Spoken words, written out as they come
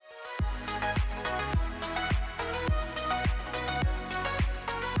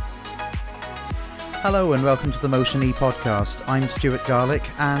Hello and welcome to the Motion E podcast. I'm Stuart Garlick,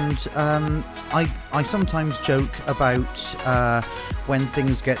 and I sometimes joke about when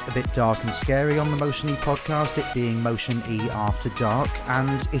things get a bit dark and scary on the Motion E podcast, it being Motion E After Dark,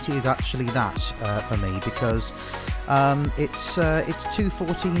 and it is actually that for me because it's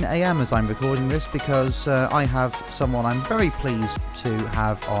 2:14 a.m. as I'm recording this, because I have someone I'm very pleased to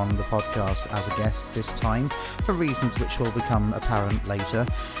have on the podcast as a guest this time, for reasons which will become apparent later.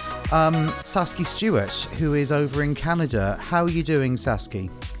 Saskia Stewart, who is over in Canada. How are you doing, Saskia?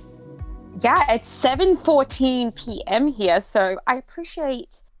 Yeah, it's 7:14 p.m. here, so I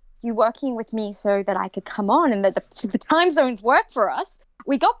appreciate you working with me so that I could come on and that the time zones work for us.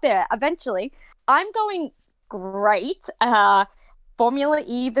 We got there eventually. I'm going great. Formula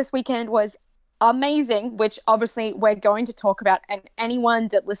E this weekend was amazing, which obviously we're going to talk about, and anyone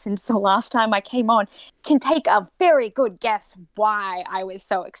that listened to the last time I came on can take a very good guess why I was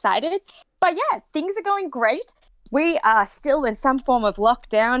so excited. But yeah, things are going great. We are still in some form of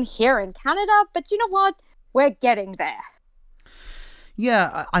lockdown here in Canada, but you know what? We're getting there.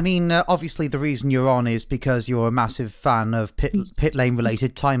 Yeah, I mean, obviously the reason you're on is because you're a massive fan of pit lane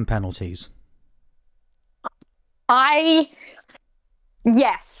related time penalties.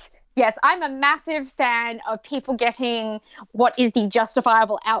 Yes, I'm a massive fan of people getting what is the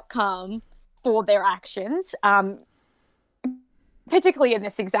justifiable outcome for their actions, particularly in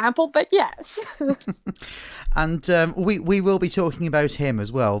this example, but yes. And we will be talking about him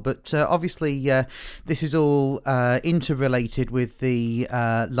as well, but obviously this is all interrelated with the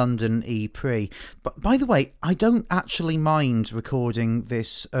London E-Prix. But by the way, I don't actually mind recording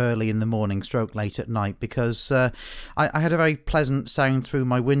this early in the morning stroke late at night, because I had a very pleasant sound through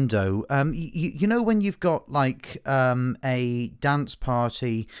my window. You know when you've got like a dance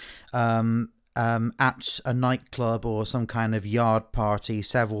party at a nightclub or some kind of yard party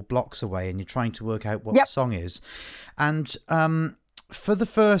several blocks away, and you're trying to work out what the song is. And for the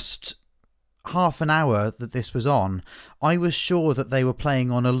first half an hour that this was on, I was sure that they were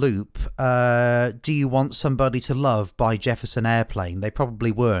playing on a loop Do You Want Somebody to Love by Jefferson Airplane. They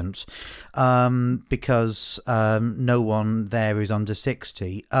probably weren't, because no one there is under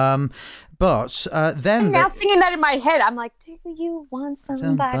 60. But then... I'm now singing that in my head. I'm like, do you want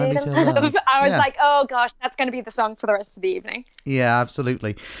somebody to love? I was like, oh gosh, that's going to be the song for the rest of the evening. Yeah,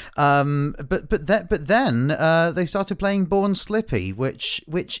 absolutely. But then they started playing Born Slippy, which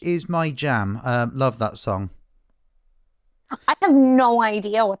is my jam. Love that song. I have no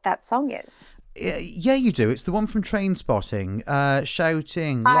idea what that song is. Yeah, you do. It's the one from Trainspotting.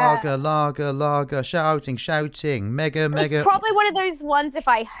 Shouting, lager, lager, lager, shouting, mega. It's probably one of those ones, if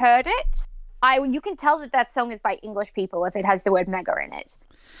I heard it, you can tell that song is by English people if it has the word mega in it.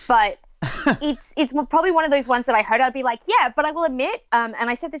 But it's probably one of those ones that I heard, I'd be like, yeah, but I will admit, and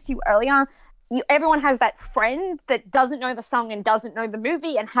I said this to you earlier, everyone has that friend that doesn't know the song and doesn't know the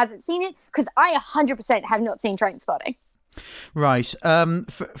movie and hasn't seen it, because I 100% have not seen Trainspotting. Right.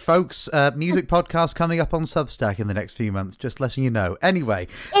 Folks, music podcast coming up on Substack in the next few months, just letting you know. Anyway.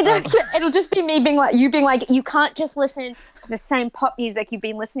 It'll just be me being like, you can't just listen to the same pop music you've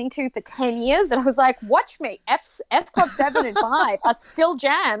been listening to for 10 years. And I was like, watch me. S Club 7 and 5 are still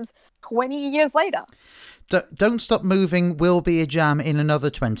jams 20 years later. Don't Stop Moving will be a jam in another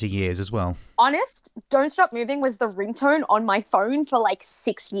 20 years as well. Honest, Don't Stop Moving was the ringtone on my phone for like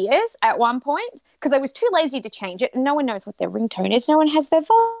 6 years at one point, because I was too lazy to change it, and no one knows what their ringtone is. No one has their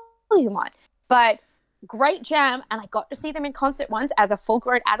volume on. But great jam, and I got to see them in concert once as a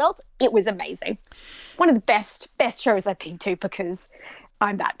full-grown adult. It was amazing. One of the best shows I've been to, because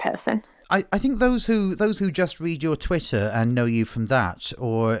I'm that person. I think those who just read your Twitter and know you from that,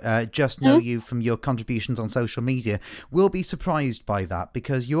 or just know you from your contributions on social media, will be surprised by that,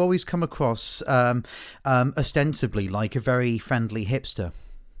 because you always come across ostensibly like a very friendly hipster.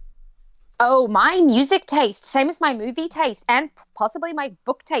 Oh, my music taste, same as my movie taste, and possibly my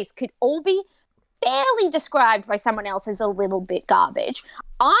book taste, could all be barely described by someone else as a little bit garbage.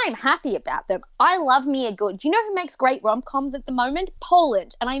 I'm happy about them. I love me a good... You know who makes great rom-coms at the moment?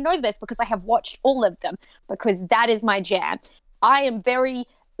 Poland. And I know this because I have watched all of them, because that is my jam. I am very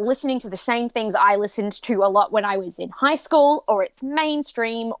listening to the same things I listened to a lot when I was in high school, or it's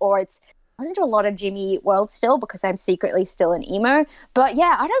mainstream, or it's... I listen to a lot of Jimmy Eat World still, because I'm secretly still an emo. But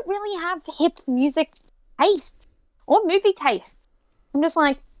yeah, I don't really have hip music tastes or movie tastes. I'm just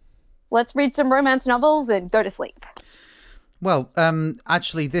like, let's read some romance novels and go to sleep. Well,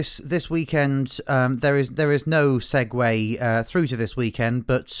 actually, this weekend there is no segue through to this weekend,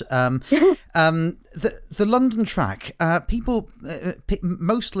 but the London track, people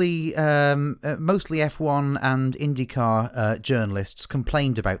mostly F1 and IndyCar journalists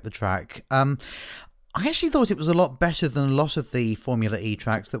complained about the track. I actually thought it was a lot better than a lot of the Formula E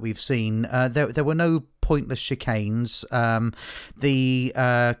tracks that we've seen. There were no pointless chicanes.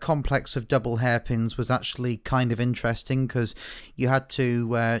 The complex of double hairpins was actually kind of interesting because you had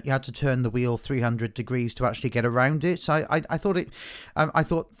to turn the wheel 300 degrees to actually get around it. I thought it. I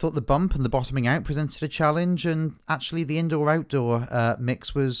thought the bump and the bottoming out presented a challenge, and actually the indoor-outdoor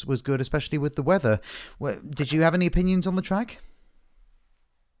mix was good, especially with the weather. Did you have any opinions on the track?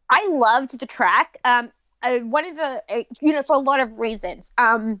 I loved the track. One of the, for a lot of reasons.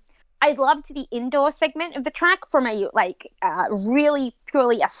 I loved the indoor segment of the track from a really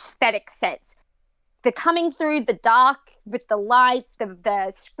purely aesthetic sense. The coming through the dark with the lights,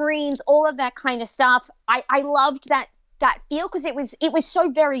 the screens, all of that kind of stuff. I loved that feel because it was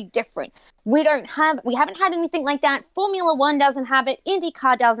so very different. We haven't had anything like that. Formula One doesn't have it.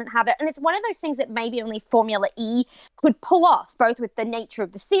 IndyCar doesn't have it. And it's one of those things that maybe only Formula E could pull off, both with the nature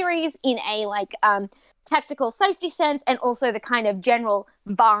of the series in a tactical safety sense and also the kind of general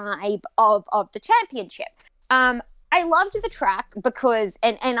vibe of the championship. I loved the track because,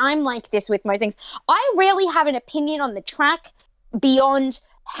 and I'm like this with most things, I rarely have an opinion on the track beyond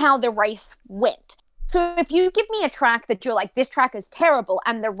how the race went. So if you give me a track that you're like, this track is terrible,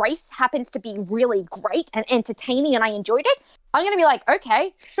 and the race happens to be really great and entertaining and I enjoyed it, I'm going to be like,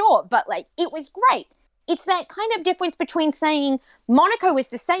 okay, sure, but it was great. It's that kind of difference between saying Monaco is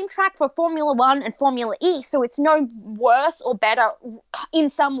the same track for Formula One and Formula E, so it's no worse or better in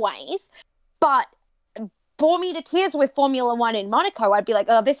some ways, but bore me to tears with Formula One in Monaco. I'd be like,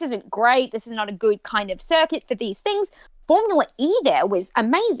 oh, this isn't great. This is not a good kind of circuit for these things. Formula E there was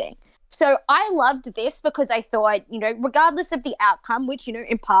amazing. So I loved this because I thought, regardless of the outcome, which,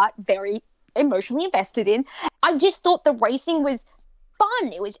 in part, very emotionally invested in, I just thought the racing was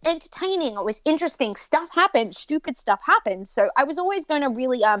fun. It was entertaining. It was interesting. Stuff happened. Stupid stuff happened. So I was always going to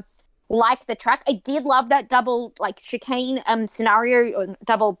really like the track. I did love that double chicane scenario or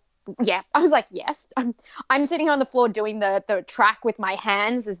double. Yeah, I was like, yes. I'm sitting on the floor doing the track with my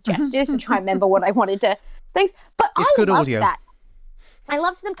hands as gestures to try and remember what I wanted to. Thanks. But it's good loved audio. That. I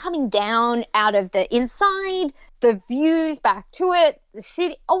loved them coming down out of the inside, the views back to it, the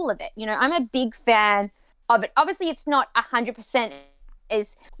city, all of it. I'm a big fan of it. Obviously, it's not 100%.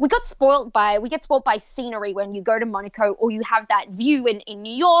 We get spoiled by scenery when you go to Monaco, or you have that view in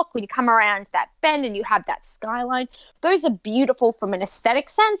New York when you come around that bend and you have that skyline. Those are beautiful from an aesthetic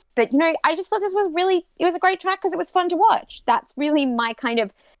sense. But, I just thought it was a great track because it was fun to watch. That's really my kind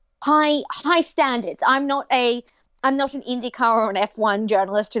of high standards. I'm not an IndyCar or an F1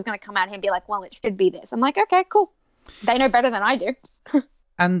 journalist who's going to come out here and be like, well, it should be this. I'm like, okay, cool. They know better than I do.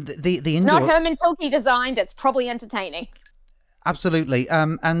 And the indoor... It's not Herman Tilke designed. It's probably entertaining. Absolutely.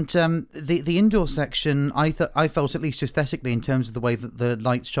 The indoor section, I felt, at least aesthetically, in terms of the way that the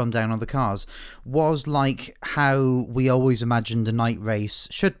lights shone down on the cars, was like how we always imagined a night race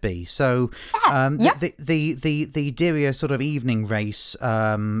should be. So the Diriyah sort of evening race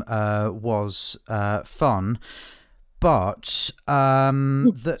was fun. But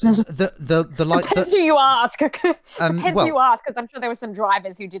the light depends who you ask. Depends who you ask, because I'm sure there were some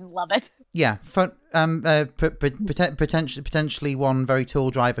drivers who didn't love it. Yeah, potentially one very tall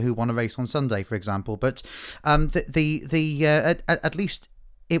driver who won a race on Sunday, for example. But at least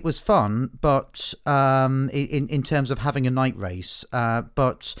it was fun. But in terms of having a night race,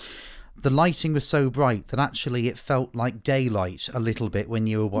 but the lighting was so bright that actually it felt like daylight a little bit when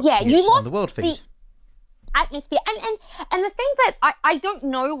you were watching it on the world feed. Atmosphere and the thing that I don't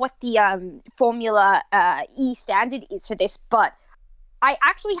know what the Formula E standard is for this, but I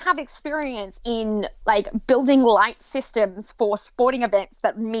actually have experience in building light systems for sporting events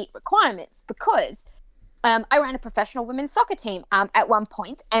that meet requirements, because I ran a professional women's soccer team at one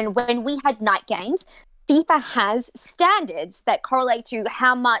point, and when we had night games, FIFA has standards that correlate to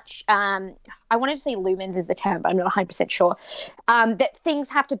how much, I wanted to say lumens is the term, but I'm not 100% sure, that things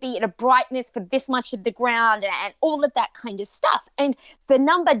have to be at a brightness for this much of the ground and all of that kind of stuff. And the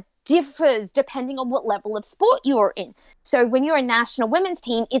number differs depending on what level of sport you're in. So when you're a national women's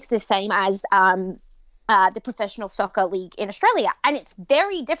team, it's the same as the professional soccer league in Australia. And it's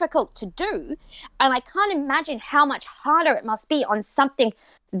very difficult to do. And I can't imagine how much harder it must be on something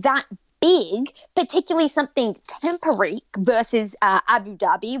that big, particularly something temporary versus Abu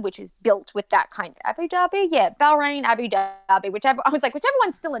Dhabi, which is built with that kind of Bahrain, Abu Dhabi, whichever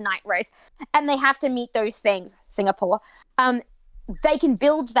one's still a night race, and they have to meet those things. Singapore, they can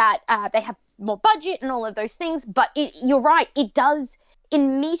build that. They have more budget and all of those things, but you're right. It does,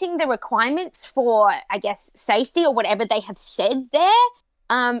 in meeting the requirements for, I guess, safety or whatever they have said there.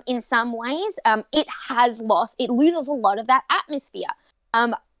 In some ways, it loses a lot of that atmosphere.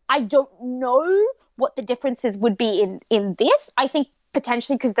 I don't know what the differences would be in this. I think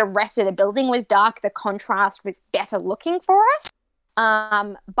potentially because the rest of the building was dark, the contrast was better looking for us.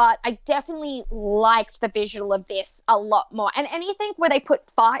 But I definitely liked the visual of this a lot more. And anything where they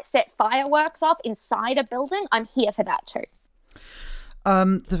set fireworks off inside a building, I'm here for that too.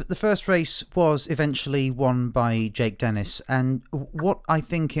 The first race was eventually won by Jake Dennis, and what I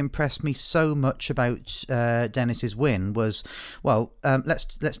think impressed me so much about Dennis's win was, well,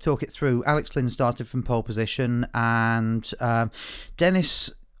 let's talk it through. Alex Lynn started from pole position, and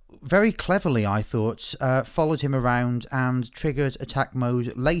Dennis very cleverly, I thought, followed him around and triggered attack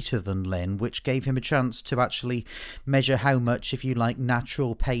mode later than Lynn, which gave him a chance to actually measure how much, if you like,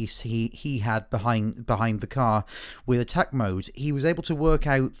 natural pace he had behind the car with attack mode. He was able to work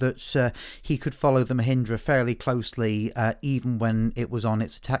out that he could follow the Mahindra fairly closely, even when it was on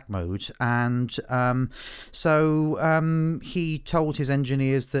its attack mode, and so he told his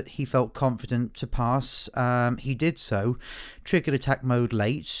engineers that he felt confident to pass. He did so, triggered attack mode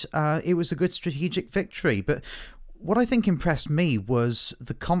late. It was a good strategic victory, but what I think impressed me was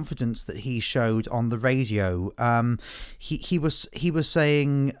the confidence that he showed on the radio. He was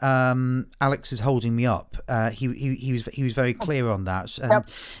saying, "Alex is holding me up." He was very clear on that, and Yep.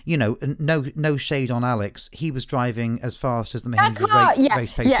 you know, no shade on Alex. He was driving as fast as the Mahindra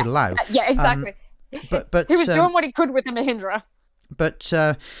race pace would allow. Yeah, exactly. But He was doing what he could with the Mahindra. But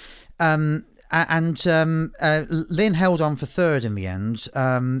Lynn held on for third in the end.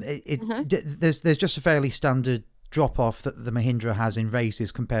 There's just a fairly standard drop off that the Mahindra has in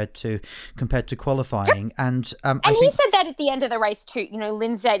races compared to qualifying, Yep. and He said that at the end of the race too. You know,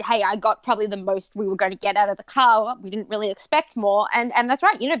 Lynn said, "Hey, I got probably the most we were going to get out of the car. We didn't really expect more," and that's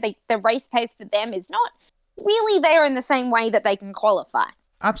right. You know, the race pace for them is not really there in the same way that they can qualify.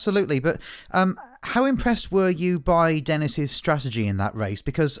 Absolutely, but how impressed were you by Dennis's strategy in that race?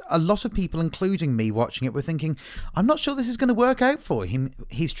 Because a lot of people, including me watching it, were thinking, I'm not sure this is going to work out for him.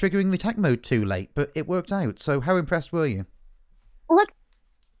 He's triggering the attack mode too late, but it worked out. So how impressed were you? Look,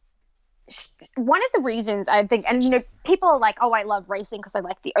 one of the reasons I think, and you know, people are like, "Oh, I love racing because I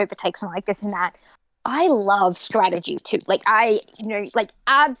like the overtakes and I like this and that." I love strategy too.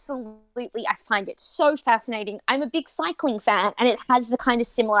 Absolutely, I find it so fascinating. I'm a big cycling fan, and it has the kind of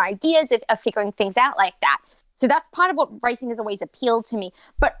similar ideas of figuring things out like that. So that's part of what racing has always appealed to me.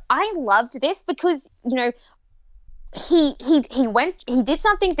 But I loved this because, you know, he did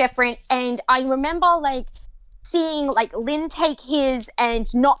something different, and I remember seeing Lynn take his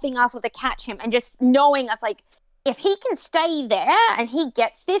and not being able to catch him, and just knowing if he can stay there and he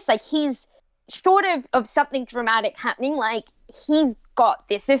gets this, he's short of something dramatic happening, he's got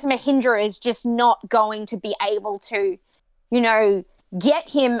this. This Mahindra is just not going to be able to, you know, get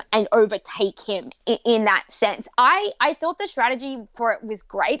him and overtake him in that sense. I thought the strategy for it was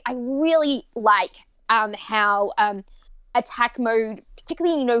great. I really like how attack mode,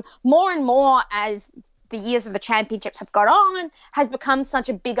 particularly, you know, more and more as the years of the championships have got on, has become such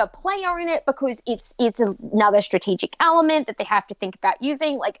a bigger player in it because it's another strategic element that they have to think about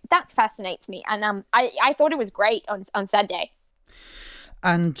using. That fascinates me, and I thought it was great on Saturday.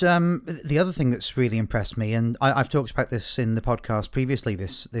 And the other thing that's really impressed me, and I've talked about this in the podcast previously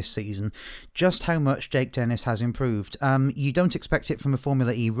this season, just how much Jake Dennis has improved. You don't expect it from a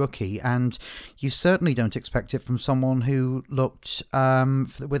Formula E rookie, and you certainly don't expect it from someone who looked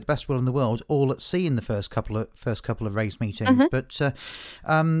with the best will in the world all at sea in the first couple of race meetings. Mm-hmm. But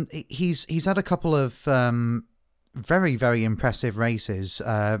he's had a couple of very, very impressive races.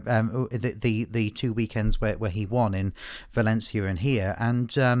 The 2 weekends where he won in Valencia and here,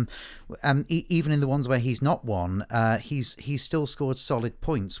 and even in the ones where he's not won, he's still scored solid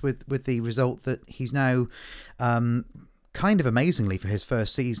points with the result that he's now kind of amazingly for his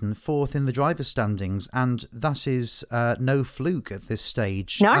first season, fourth in the drivers' standings, and that is no fluke at this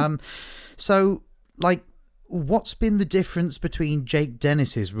stage. No. What's been the difference between Jake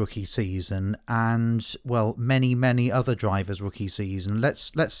Dennis's rookie season and, well, many, many other drivers' rookie season?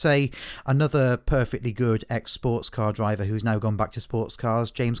 Let's say another perfectly good ex-sports car driver who's now gone back to sports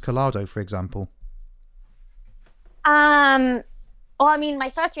cars, James Collado, for example. Well, I mean, my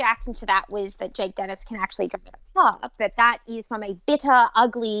first reaction to that was that Jake Dennis can actually drive a car, but that is from a bitter,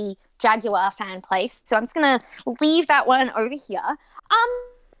 ugly Jaguar fan place. So I'm just going to leave that one over here.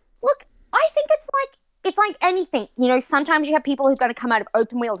 Look, I think it's like anything. You know, sometimes you have people who are going to come out of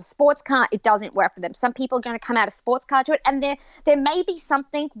open wheel to sports car. It doesn't work for them. Some people are going to come out of sports car to it. And there may be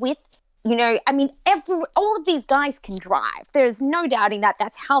something with, you know, I mean, all of these guys can drive. There's no doubting that.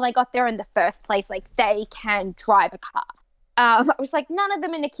 That's how they got there in the first place. They can drive a car. It was none of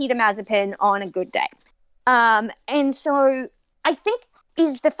them are Nikita Mazepin on a good day. And so I think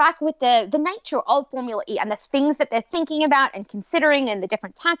is the fact with the nature of Formula E and the things that they're thinking about and considering and the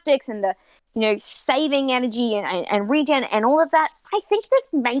different tactics and the, saving energy and regen and all of that. I think there's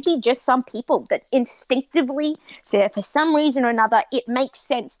maybe just some people that instinctively, for some reason or another, it makes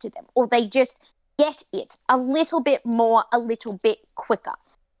sense to them, or they just get it a little bit more, a little bit quicker.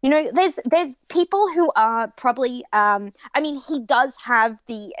 There's people who are probably, he does have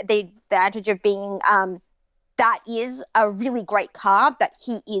the advantage of being, that is a really great car that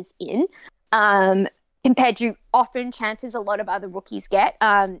he is in, compared to often chances a lot of other rookies get.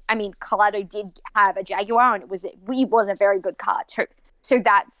 Collado did have a Jaguar, and it was a very good car too. So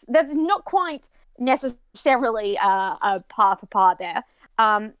that's not quite necessarily a par for par there.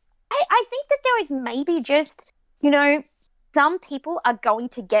 I think that there is maybe just, some people are going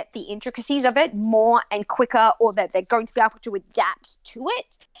to get the intricacies of it more and quicker, or that they're going to be able to adapt to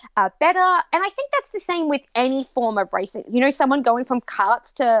it better. And I think that's the same with any form of racing. Someone going from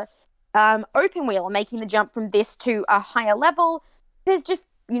karts to open wheel, or making the jump from this to a higher level. There's just,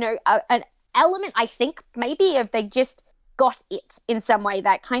 an element, I think, maybe if they just got it in some way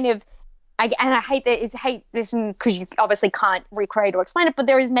that kind of, and I hate this because you obviously can't recreate or explain it, but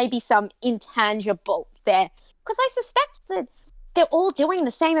there is maybe some intangible there. Because I suspect that they're all doing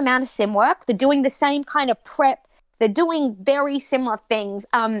the same amount of sim work. They're doing the same kind of prep. They're doing very similar things.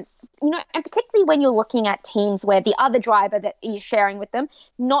 And particularly when you're looking at teams where the other driver that is sharing with them,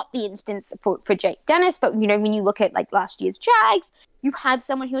 not the instance for Jake Dennis, but, when you look at like last year's Jags, you had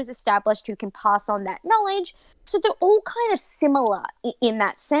someone who was established who can pass on that knowledge. So they're all kind of similar in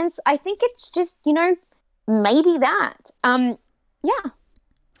that sense. I think it's just, maybe that. Yeah.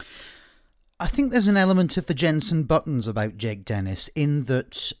 I think there's an element of the Jensen Buttons about Jake Dennis in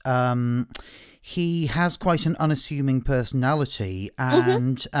that he has quite an unassuming personality,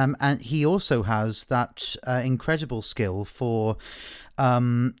 and he also has that incredible skill for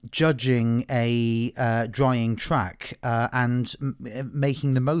judging a drying track and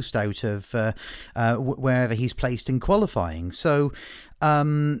making the most out of wherever he's placed in qualifying. So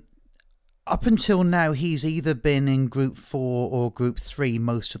up until now, he's either been in Group 4 or Group 3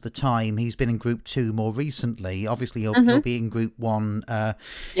 most of the time. He's been in Group 2 more recently. Obviously, he'll be in Group 1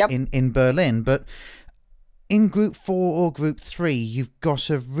 in Berlin. But in Group 4 or Group 3, you've got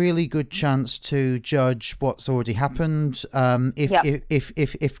a really good chance to judge what's already happened.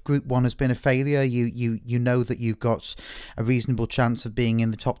 If Group 1 has been a failure, you know that you've got a reasonable chance of being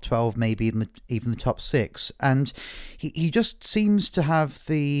in the top 12, maybe even the top 6. And he just seems to have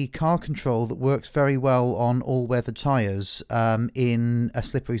the car control that works very well on all-weather tyres in a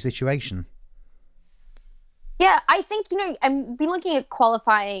slippery situation. Yeah, I think, I've been looking at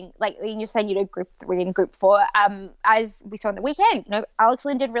qualifying, like you're saying, Group 3 and Group 4, as we saw on the weekend, Alex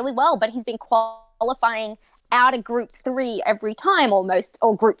Lynn did really well, but he's been qualifying out of Group 3 every time almost,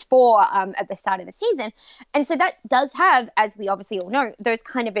 or Group 4 at the start of the season. And so that does have, as we obviously all know, those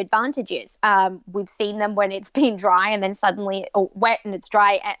kind of advantages. We've seen them when it's been dry and then suddenly wet and it's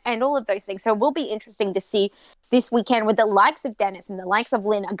dry and all of those things. So it will be interesting to see this weekend with the likes of Dennis and the likes of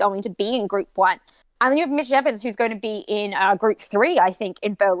Lynn are going to be in Group 1. And then you have Mitch Evans, who's going to be in Group 3, I think,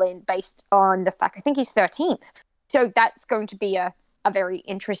 in Berlin, based on the fact I think he's 13th. So that's going to be a very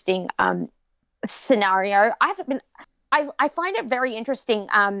interesting scenario. I find it very interesting.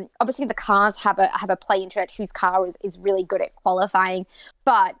 Obviously, the cars have a play into it. Whose car is really good at qualifying,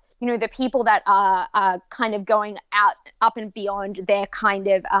 but the people that are kind of going up and beyond their kind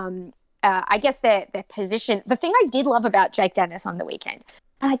of I guess their position. The thing I did love about Jake Dennis on the weekend.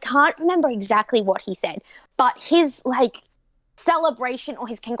 And I can't remember exactly what he said, but his celebration or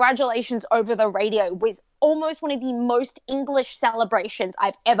his congratulations over the radio was almost one of the most English celebrations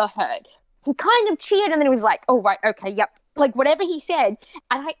I've ever heard. He kind of cheered and then he was like, "Oh right, okay, yep," like whatever he said,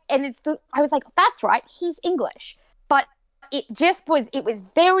 I was like, "That's right, he's English." But it was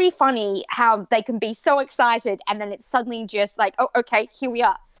very funny how they can be so excited and then it's suddenly just like, "Oh, okay, here we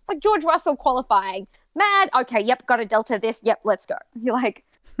are." It's like George Russell qualifying. Mad, okay, yep, got a Delta this, yep, let's go. You're like,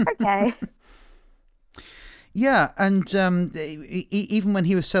 okay. Yeah, and even when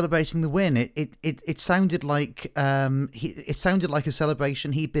he was celebrating the win, it sounded like it sounded like a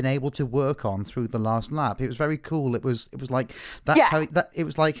celebration he'd been able to work on through the last lap. It was very cool. It was like it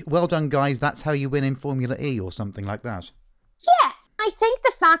was like, well done guys, that's how you win in Formula E or something like that. Yeah, I think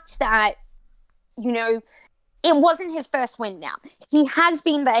the fact that it wasn't his first win now. He has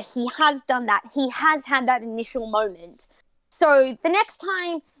been there. He has done that. He has had that initial moment. So the next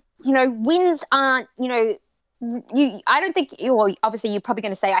time, wins aren't, I don't think, well, obviously you're probably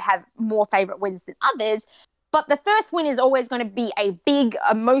going to say I have more favorite wins than others, but the first win is always going to be a big,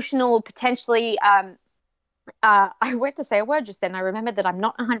 emotional, potentially I went to say a word just then. I remembered that I'm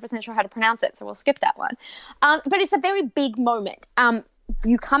not 100% sure how to pronounce it, so we'll skip that one. But it's a very big moment.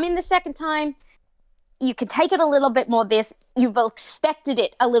 You come in the second time, you can take it a little bit more this. You've expected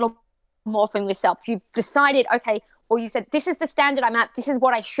it a little more from yourself. You've decided, okay, or you said, this is the standard I'm at. This is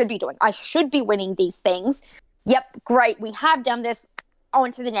what I should be doing. I should be winning these things. Yep, great. We have done this. On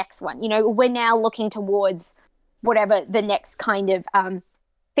to the next one. We're now looking towards whatever the next kind of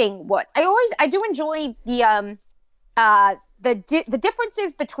thing was. I do enjoy the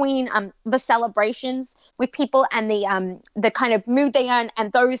differences between the celebrations with people and the kind of mood they are in,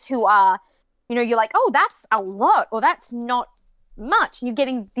 and those who are, you're like, oh, that's a lot, or that's not much. You're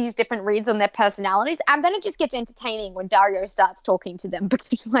getting these different reads on their personalities, and then it just gets entertaining when Dario starts talking to them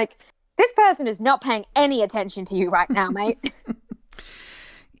because you're like, this person is not paying any attention to you right now, mate.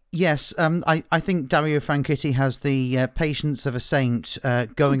 Yes, I think Dario Franchitti has the patience of a saint,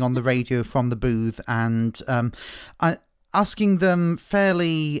 going on the radio from the booth and asking them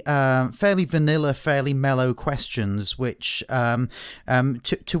fairly vanilla, fairly mellow questions, which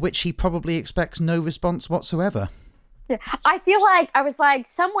to which he probably expects no response whatsoever. Yeah. I feel like I was like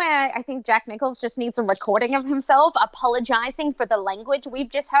somewhere. I think Jack Nichols just needs a recording of himself apologizing for the language we've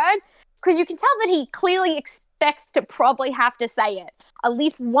just heard, because you can tell that he clearly expects to probably have to say it at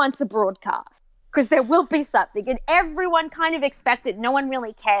least once a broadcast, because there will be something, and everyone kind of expects it. No one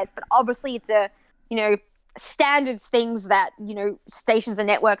really cares, but obviously it's a standards things that stations and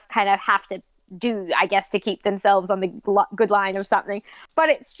networks kind of have to do, I guess, to keep themselves on the good line of something. But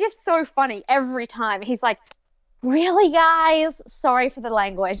it's just so funny every time. He's like, really, guys? Sorry for the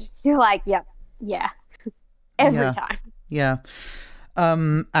language. You're like, yep, yeah. Every time. Yeah.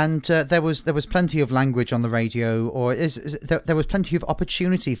 And there was plenty of language on the radio, or there was plenty of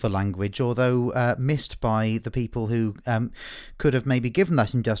opportunity for language, although missed by the people who could have maybe given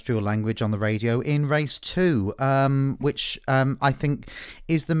that industrial language on the radio in race 2, which I think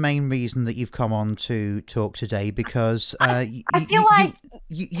is the main reason that you've come on to talk today, because I feel like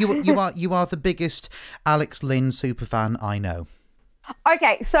you are the biggest Alex Lynn superfan I know.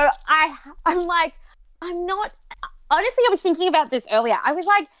 Okay, so I'm like, I'm not. Honestly, I was thinking about this earlier. I was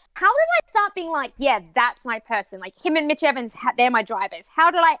like, how did I start being like, yeah, that's my person? Like him and Mitch Evans, they're my drivers.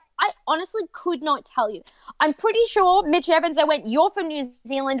 How did I honestly could not tell you. I'm pretty sure Mitch Evans, I went, you're from New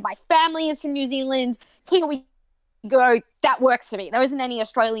Zealand. My family is from New Zealand. Here we go. That works for me. There isn't any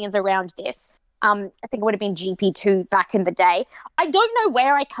Australians around this. I think it would have been GP2 back in the day. I don't know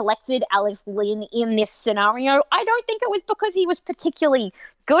where I collected Alex Lynn in this scenario. I don't think it was because he was particularly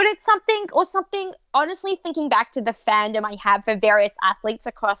good at something or something. Honestly, thinking back to the fandom I have for various athletes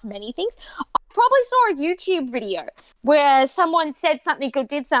across many things, I probably saw a YouTube video where someone said something or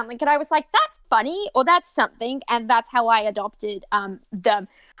did something, and I was like, that's funny, or that's something, and that's how I adopted them.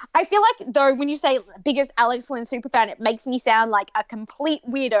 I feel like, though, when you say biggest Alex Lynn superfan, it makes me sound like a complete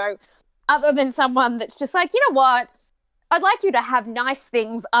weirdo, other than someone that's just like, you know what? I'd like you to have nice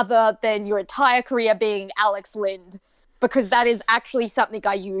things other than your entire career being Alex Lynn, because that is actually something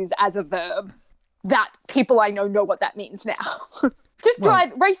I use as a verb that people I know what that means now. Just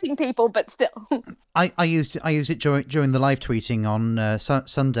racing people, but still. I used it during the live tweeting on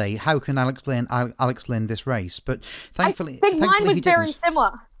Sunday. How can Alex Lynn this race? But thankfully, I think mine was very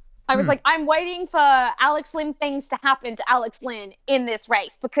similar. I was like, I'm waiting for Alex Lynn things to happen to Alex Lynn in this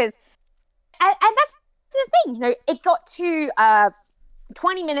race, because, and that's the thing, it got to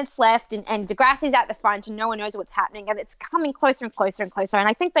 20 minutes left, and Degrassi's at the front, and no one knows what's happening, and it's coming closer and closer and closer. And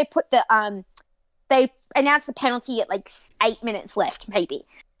I think they put they announced the penalty at like 8 minutes left, maybe.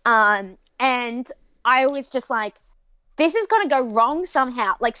 And I was just like, this is going to go wrong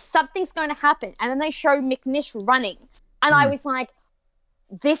somehow. Like, something's going to happen. And then they show McNish running. And I was like,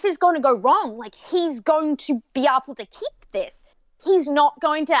 this is going to go wrong. Like, he's going to be able to keep this. He's not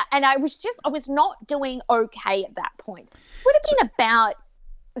going to. And I was not doing okay at that point. It would have been about,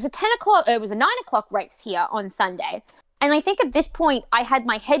 it was a 9 o'clock race here on Sunday. And I think at this point, I had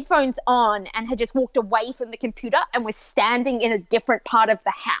my headphones on and had just walked away from the computer and was standing in a different part of the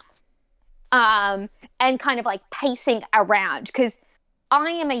house, and kind of like pacing around, because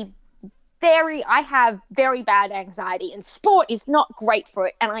I have very bad anxiety, and sport is not great for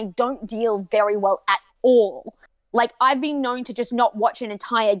it, and I don't deal very well at all. Like, I've been known to just not watch an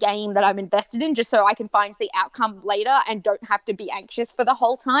entire game that I'm invested in just so I can find the outcome later and don't have to be anxious for the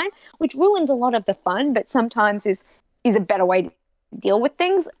whole time, which ruins a lot of the fun, but sometimes is a better way to deal with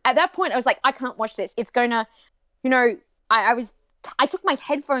things. At that point, I was like, I can't watch this. It's going to, I took my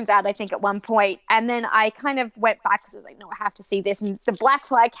headphones out, I think, at one point, and then I kind of went back because I was like, no, I have to see this. And the black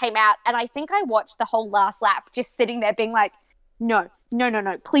flag came out, and I think I watched the whole last lap just sitting there being like, no,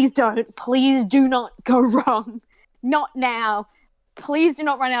 no, please don't. Please do not go wrong. Not now. Please do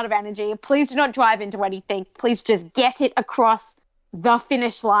not run out of energy. Please do not drive into anything. Please just get it across the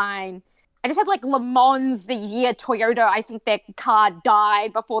finish line. I just had like Le Mans, the year Toyota, I think their car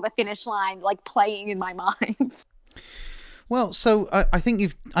died before the finish line, like playing in my mind. Well, so I think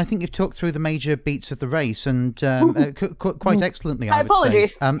you've talked through the major beats of the race, and quite excellently. I would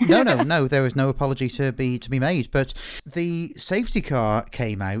apologies. say. No. There was no apology to be made. But the safety car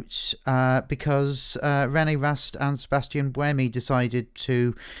came out because Rene Rast and Sebastian Buemi decided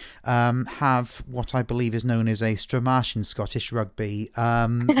to have what I believe is known as a stramash in Scottish rugby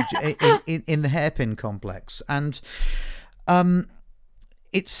in the hairpin complex, and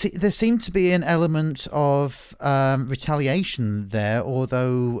there seemed to be an element of retaliation there,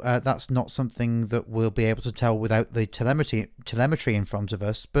 although that's not something that we'll be able to tell without the telemetry in front of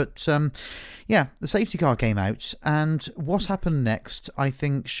us. But the safety car came out, and what happened next, I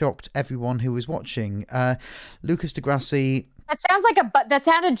think, shocked everyone who was watching. Lucas di Grassi. That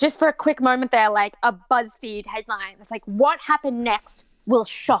sounded, just for a quick moment there, like a BuzzFeed headline. It's like, what happened next will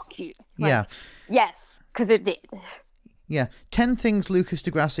shock you. Like, yes, because it did. Yeah, 10 things Lucas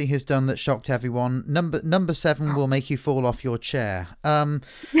di Grassi has done that shocked everyone. Number 7 will make you fall off your chair. No.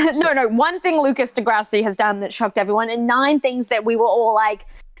 One thing Lucas di Grassi has done that shocked everyone, and 9 things that we were all like,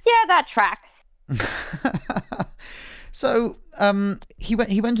 yeah, that tracks. So he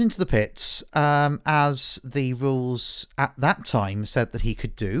went into the pits as the rules at that time said that he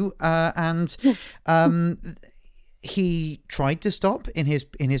could do, and he tried to stop in his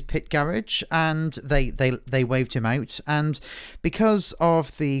pit garage, and they waved him out. And because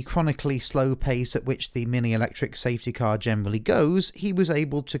of the chronically slow pace at which the mini electric safety car generally goes, he was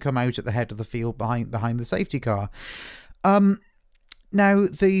able to come out at the head of the field behind the safety car. Now,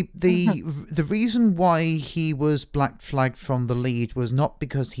 the reason why he was black flagged from the lead was not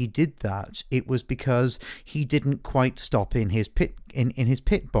because he did that. It was because he didn't quite stop in his pit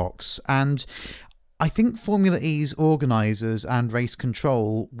box. And I think Formula E's organisers and race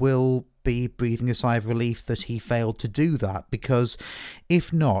control will be breathing a sigh of relief that he failed to do that, because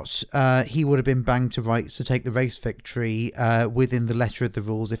if not, he would have been banged to rights to take the race victory within the letter of the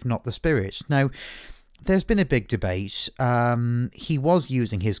rules, if not the spirit. Now, there's been a big debate. He was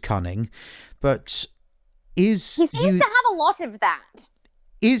using his cunning, but he seems to have a lot of that.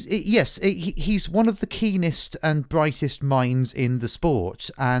 He's one of the keenest and brightest minds in the sport,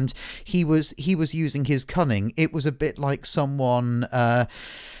 and he was using his cunning. It was a bit like someone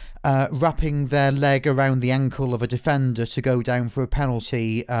wrapping their leg around the ankle of a defender to go down for a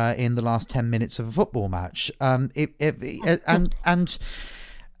penalty in the last 10 minutes of a football match.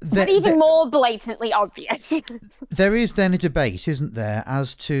 But even more blatantly obvious. There is then a debate, isn't there,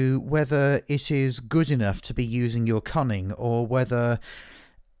 as to whether it is good enough to be using your cunning, or whether,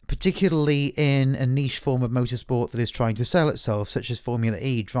 particularly in a niche form of motorsport that is trying to sell itself, such as Formula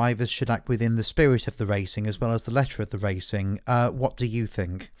E, drivers should act within the spirit of the racing as well as the letter of the racing. What do you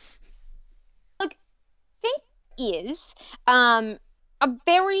think? Look, I think is a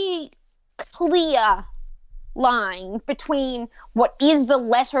very clear line between what is the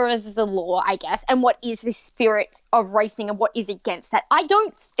letter of the law, I guess, and what is the spirit of racing and what is against that. I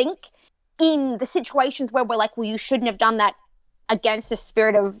don't think in the situations where we're like, well, you shouldn't have done that against the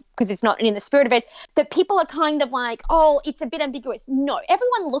spirit of, because it's not in the spirit of it, that people are kind of like, oh, it's a bit ambiguous. No,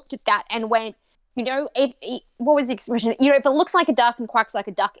 everyone looked at that and went, what was the expression? If it looks like a duck and quacks like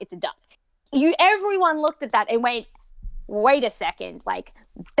a duck, it's a duck. Everyone looked at that and went, wait a second, like,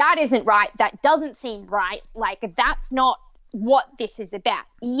 that isn't right. That doesn't seem right. Like, that's not what this is about.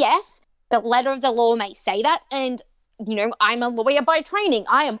 Yes, the letter of the law may say that, and I'm a lawyer by training.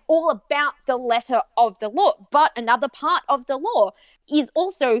 I am all about the letter of the law. But another part of the law is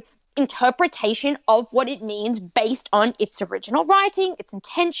also interpretation of what it means based on its original writing, its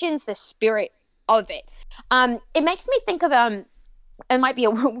intentions, the spirit of it. It makes me think of, it might be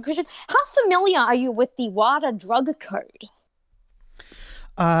a question, how familiar are you with the WADA drug code?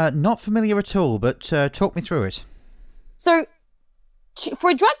 Not familiar at all, but talk me through it. So, for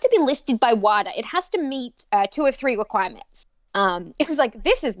a drug to be listed by WADA, it has to meet 2 of 3 requirements. It was like,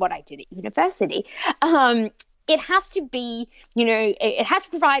 this is what I did at university. It has to be, it has to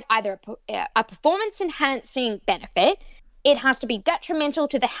provide either a performance-enhancing benefit, it has to be detrimental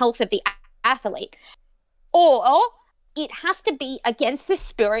to the health of the athlete, or it has to be against the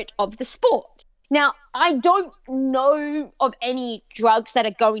spirit of the sport. Now, I don't know of any drugs that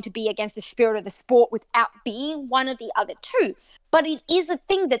are going to be against the spirit of the sport without being one of the other 2. But it is a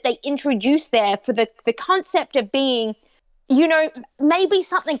thing that they introduce there for the concept of being, maybe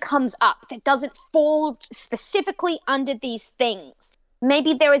something comes up that doesn't fall specifically under these things.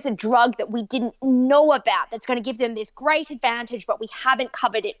 maybe there is a drug that we didn't know about that's going to give them this great advantage, but we haven't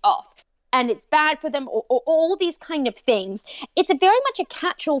covered it off. And it's bad for them, or all these kind of things. It's a very much a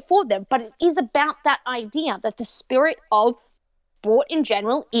catch-all for them, but it is about that idea that the spirit of sport in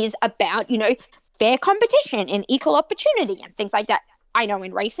general is about, fair competition and equal opportunity and things like that. I know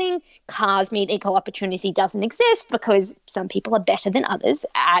in racing, cars mean equal opportunity doesn't exist because some people are better than others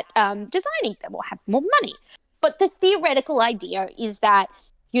at designing them or have more money. But the theoretical idea is that,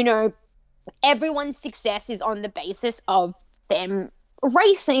 everyone's success is on the basis of them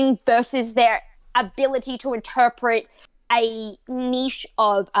racing versus their ability to interpret a niche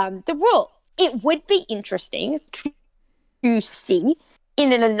of the rule. It would be interesting to see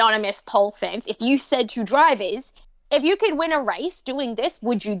in an anonymous poll sense, if you said to drivers, if you could win a race doing this,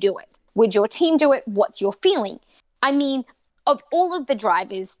 would you do it? Would your team do it? What's your feeling? I mean, of all of the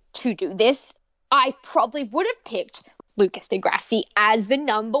drivers to do this, I probably would have picked Lucas di Grassi as the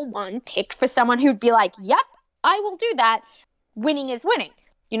number one pick for someone who'd be like, yep, I will do that. Winning is winning,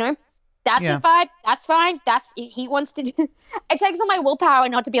 That's his vibe. That's fine. He wants to do. It takes all my willpower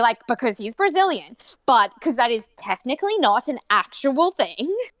not to be like, because he's Brazilian, but because that is technically not an actual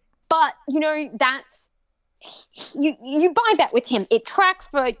thing. But, that's, you buy that with him. It tracks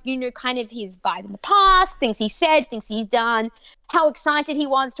for, kind of his vibe in the past, things he said, things he's done, how excited he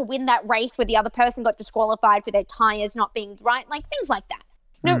was to win that race where the other person got disqualified for their tires not being right, like things like that.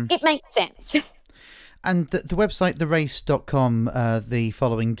 It makes sense. And the website, therace.com, the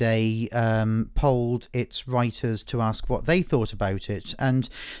following day polled its writers to ask what they thought about it. And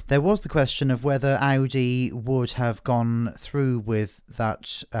there was the question of whether Audi would have gone through with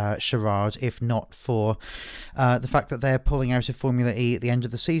that charade if not for the fact that they're pulling out of Formula E at the end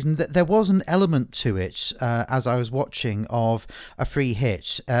of the season. There was an element to it, as I was watching, of a free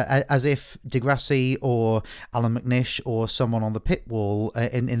hit, as if di Grassi or Alan McNish or someone on the pit wall,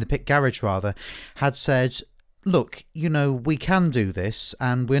 in the pit garage rather, had said, look, we can do this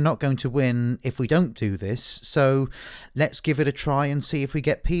and we're not going to win if we don't do this, so let's give it a try and see if we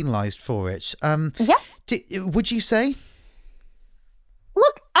get penalised for it. Would you say?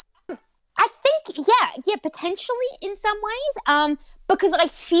 Look, I think, yeah, potentially in some ways, because I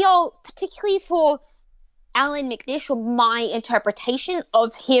feel, particularly for Alan McNish, or my interpretation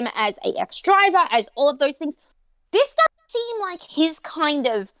of him as a ex-driver, as all of those things, this doesn't seem like his kind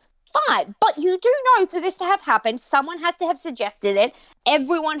of vibe. But you do know, for this to have happened, someone has to have suggested it.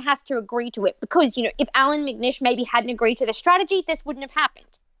 Everyone has to agree to it, because, if Alan McNish maybe hadn't agreed to the strategy, this wouldn't have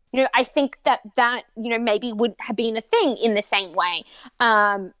happened. I think that maybe wouldn't have been a thing in the same way.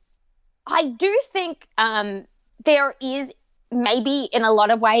 I do think there is maybe in a lot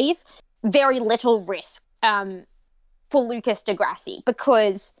of ways very little risk for Lucas di Grassi,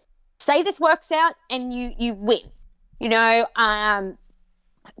 because say this works out and you win,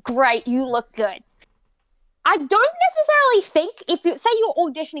 great, you look good. I don't necessarily think, if you say you're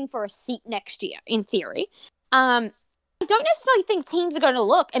auditioning for a seat next year, in theory, I don't necessarily think teams are going to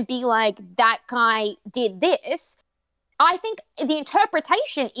look and be like, that guy did this. I think the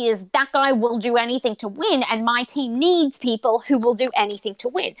interpretation is that guy will do anything to win, and my team needs people who will do anything to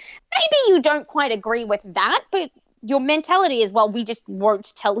win. Maybe you don't quite agree with that, but your mentality is, well, we just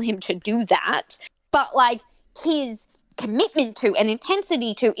won't tell him to do that. But his commitment to and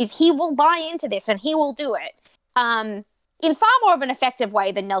intensity to is he will buy into this and he will do it in far more of an effective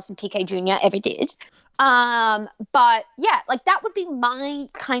way than Nelson Piquet Jr. ever did. But yeah, that would be my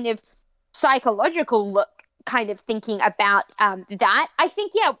kind of psychological look, kind of thinking about that. I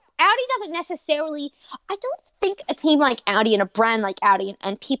think, Audi doesn't necessarily, I don't think a team like Audi and a brand like Audi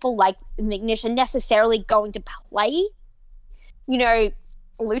and people like McNish are necessarily going to play,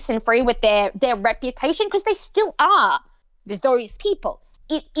 loose and free with their reputation, because they still are those people.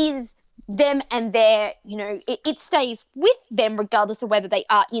 It is them and their, it stays with them regardless of whether they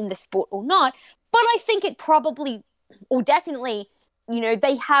are in the sport or not. But I think it probably, or definitely,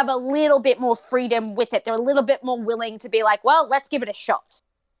 they have a little bit more freedom with it. They're a little bit more willing to be like, well, let's give it a shot.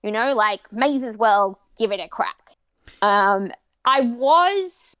 May as well give it a crack. And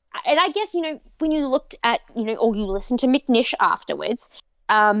I guess, when you looked at, or you listened to McNish afterwards,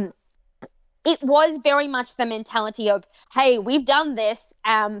 it was very much the mentality of, hey, we've done this,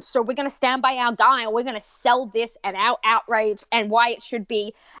 so we're going to stand by our guy, or we're going to sell this and our outrage and why it should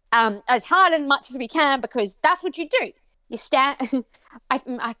be as hard and much as we can, because that's what you do. You stand, I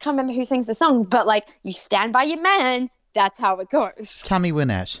can't remember who sings the song, but you stand by your man. That's how it goes. Tammy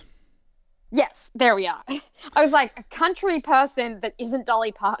Wynette. Yes, there we are. I was like, a country person that isn't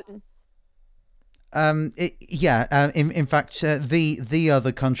Dolly Parton. In fact, the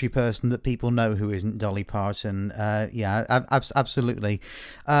other country person that people know who isn't Dolly Parton, absolutely.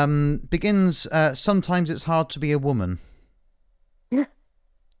 Begins. Sometimes it's hard to be a woman.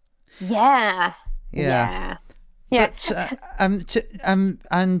 Yeah. Yeah. Yeah. But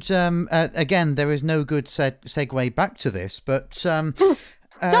again, there is no good segue back to this. But don't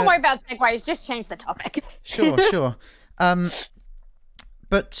worry about segues. Just change the topic. Sure.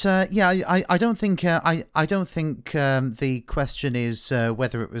 But I don't think I don't think the question is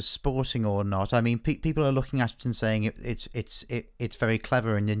whether it was sporting or not. I mean, people are looking at it and saying it's very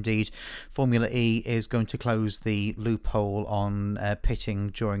clever, and indeed, Formula E is going to close the loophole on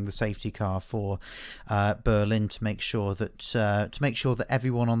pitting during the safety car for Berlin to make sure that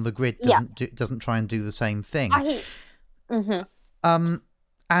everyone on the grid doesn't try and do the same thing.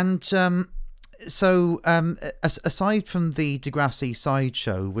 So, aside from the Degrassi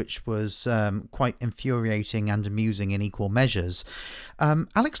sideshow, which was quite infuriating and amusing in equal measures,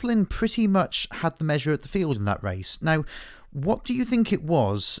 Alex Lynn pretty much had the measure at the field in that race. Now, what do you think it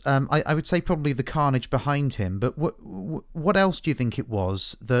was? I would say probably the carnage behind him, but what else do you think it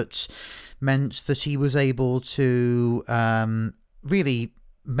was that meant that he was able to really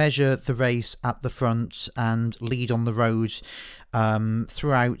measure the race at the front and lead on the road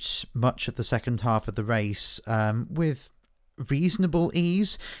throughout much of the second half of the race with reasonable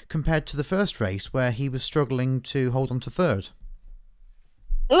ease compared to the first race where he was struggling to hold on to third?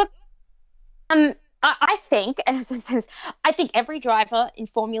 Look, I think every driver in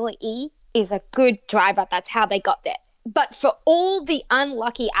Formula E is a good driver. That's how they got there. But for all the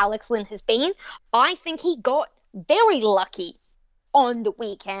unlucky Alex Lynn has been, I think he got very lucky on the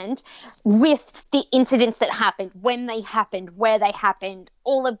weekend with the incidents that happened, when they happened, where they happened,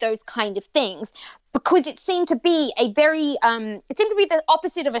 all of those kind of things, because it seemed to be the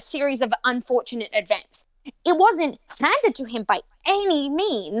opposite of a series of unfortunate events. It wasn't handed to him by any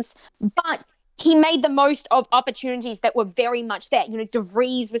means, but he made the most of opportunities that were very much there. You know, De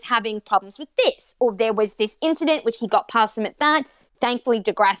Vries was having problems with this, or there was this incident which he got past him at that. Thankfully,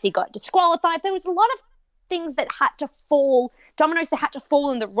 Degrassi got disqualified. There was a lot of things that had to fall, dominoes that had to fall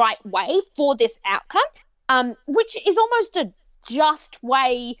in the right way for this outcome, which is almost a just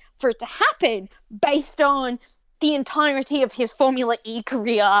way for it to happen based on the entirety of his Formula E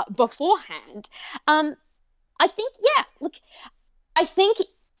career beforehand. I think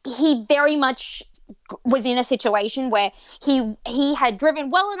he very much was in a situation where he had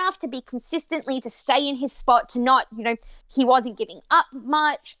driven well enough to be consistently to stay in his spot, to not, he wasn't giving up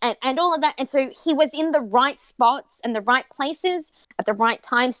much and all of that. And so he was in the right spots and the right places at the right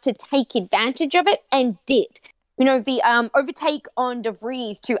times to take advantage of it, and did. The overtake on De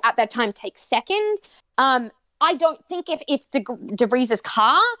Vries to, at that time, take second. I don't think if De Vries'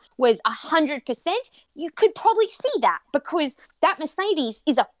 car was 100%, you could probably see that, because that Mercedes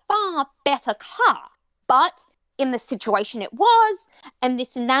is a far better car. But in the situation it was, and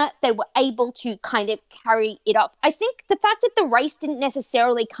this and that, they were able to kind of carry it off. I think the fact that the race didn't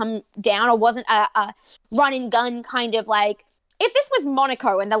necessarily come down, or wasn't a run and gun kind of like, if this was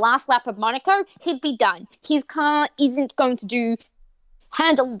Monaco and the last lap of Monaco, he'd be done. His car isn't going to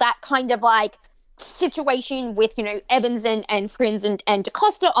handle that kind of like situation with, Evans and Frins and Da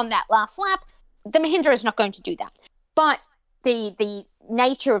Costa on that last lap. The Mahindra is not going to do that. But the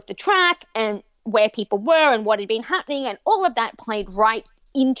nature of the track and where people were and what had been happening and all of that played right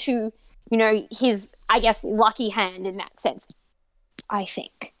into, his, I guess, lucky hand in that sense, I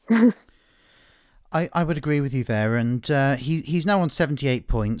think. I would agree with you there, and he's now on 78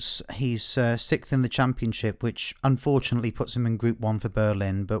 points. He's sixth in the championship, which unfortunately puts him in Group 1 for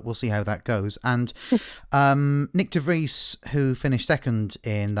Berlin, but we'll see how that goes. And Nick De Vries, who finished second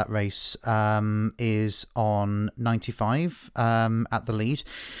in that race, is on 95 at the lead.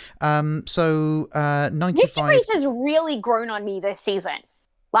 So 95... Nick De Vries has really grown on me this season.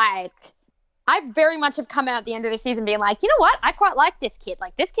 I very much have come out at the end of the season being like, you know what? I quite like this kid.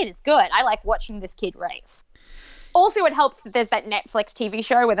 This kid is good. I like watching this kid race. Also, it helps that there's that Netflix TV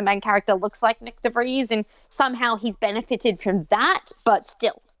show where the main character looks like Nick De Vries, and somehow he's benefited from that, but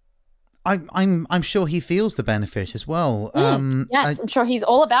still. I'm sure he feels the benefit as well. Yes, I'm sure he's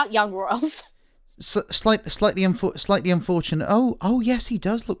all about young royals. Slightly unfortunate. Oh, yes, he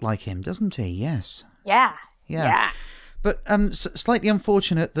does look like him, doesn't he? Yes. Yeah. But slightly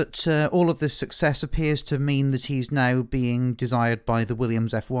unfortunate that all of this success appears to mean that he's now being desired by the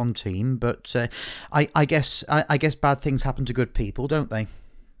Williams F1 team. But I guess bad things happen to good people, don't they?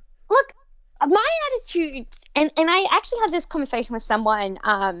 Look, my attitude, and I actually had this conversation with someone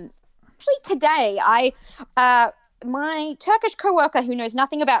actually today. my Turkish coworker who knows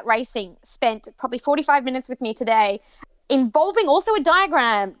nothing about racing spent probably 45 minutes with me today, involving also a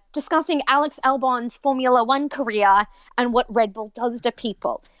diagram discussing Alex Albon's Formula One career and what Red Bull does to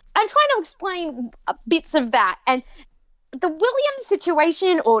people. I'm trying to explain bits of that. And the Williams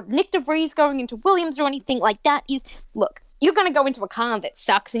situation, or Nick DeVries going into Williams or anything like that, is, look, you're going to go into a car that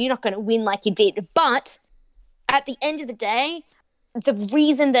sucks and you're not going to win like you did. But at the end of the day, the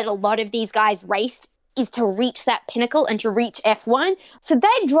reason that a lot of these guys raced is to reach that pinnacle and to reach F1. So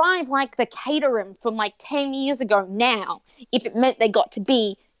they drive like the Caterham from like 10 years ago now, if it meant they got to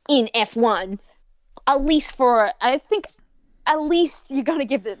be in F1, at least for, I think, at least you're going to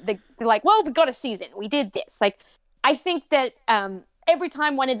give the like, well, we got a season. We did this. Like, I think that every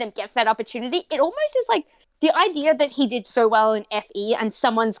time one of them gets that opportunity, it almost is like the idea that he did so well in FE and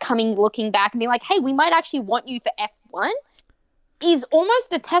someone's coming, looking back and being like, hey, we might actually want you for F1 is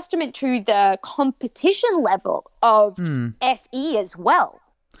almost a testament to the competition level of FE as well.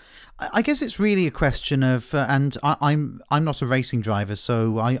 I guess it's really a question of, and I'm not a racing driver,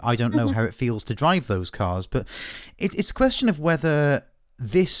 so I don't know how it feels to drive those cars, but it's a question of whether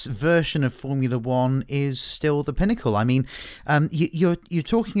this version of Formula One is still the pinnacle. I mean, you're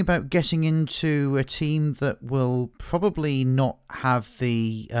talking about getting into a team that will probably not have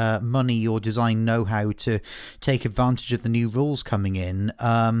the money or design know-how to take advantage of the new rules coming in,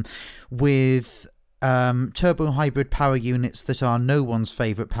 with turbo hybrid power units that are no one's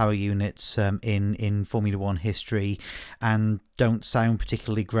favourite power units in Formula One history, and don't sound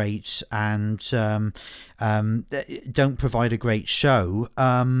particularly great, and don't provide a great show,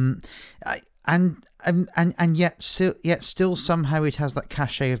 and yet still somehow it has that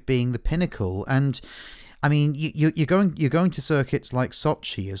cachet of being the pinnacle. And I mean, you're going to circuits like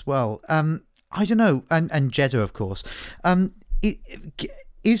Sochi as well. I don't know, and Jeddah, of course.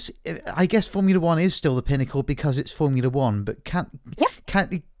 I guess Formula One is still the pinnacle because it's Formula One, but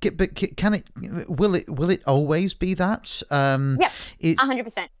will it always be that? Yeah,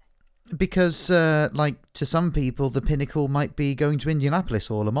 100%. Because like to some people, the pinnacle might be going to Indianapolis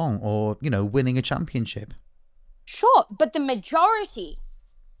or Le Mans, or winning a championship. Sure, but the majority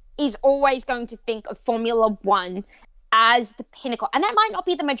is always going to think of Formula One as the pinnacle, and that might not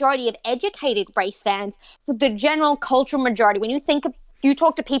be the majority of educated race fans, but the general cultural majority. When you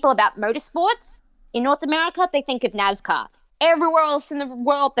talk to people about motorsports in North America, they think of NASCAR. Everywhere else in the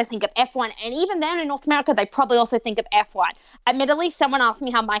world, they think of F1. And even then in North America, they probably also think of F1. Admittedly, someone asked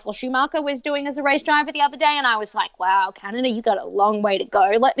me how Michael Schumacher was doing as a race driver the other day, and I was like, wow, Canada, you got a long way to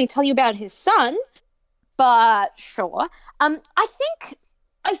go. Let me tell you about his son. But sure. I think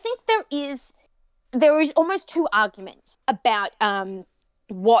there is almost two arguments about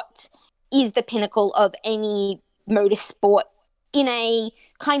what is the pinnacle of any motorsport in a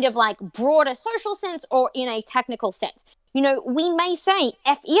kind of like broader social sense or in a technical sense. We may say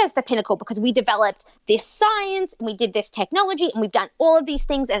FE is the pinnacle because we developed this science and we did this technology and we've done all of these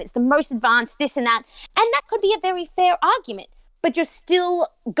things and it's the most advanced, this and that. And that could be a very fair argument. But you're still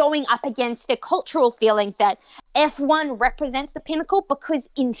going up against the cultural feeling that F1 represents the pinnacle because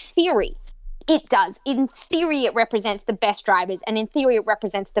in theory, it does. In theory, it represents the best drivers, and in theory, it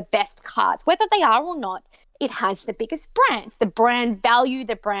represents the best cars. Whether they are or not, it has the biggest brands, the brand value,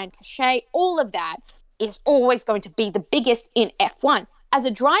 the brand cachet, all of that is always going to be the biggest in F1. As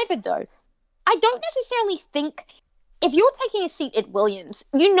a driver, though, I don't necessarily think if you're taking a seat at Williams,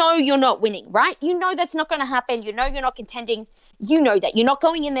 you're not winning, right? That's not going to happen. You're not contending. That. You're not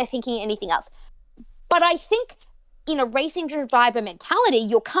going in there thinking anything else. But I think in a racing driver mentality,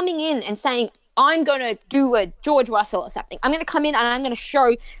 you're coming in and saying, I'm going to do a George Russell or something. I'm going to come in and I'm going to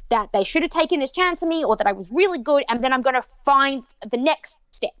show that they should have taken this chance on me or that I was really good, and then I'm going to find the next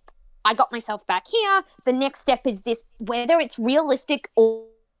step. I got myself back here. The next step is this, whether it's realistic or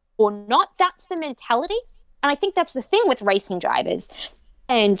not, that's the mentality. And I think that's the thing with racing drivers.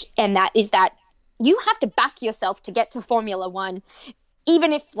 And that is that you have to back yourself to get to Formula One.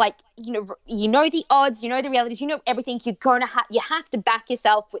 Even if, like, the odds, the realities, everything, you have to back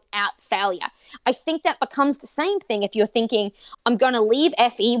yourself without failure. I think that becomes the same thing if you're thinking, I'm going to leave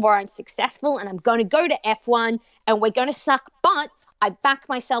FE where I'm successful and I'm going to go to F1 and we're going to suck, but I back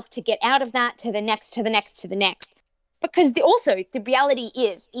myself to get out of that to the next, to the next, to the next. Because the reality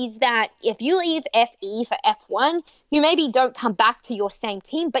is that if you leave FE for F1, you maybe don't come back to your same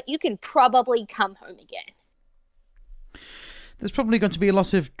team, but you can probably come home again. There's probably going to be a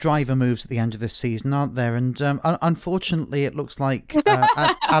lot of driver moves at the end of this season, aren't there? And unfortunately, it looks like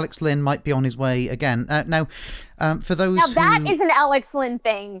Alex Lynn might be on his way again. Now, for those that is an Alex Lynn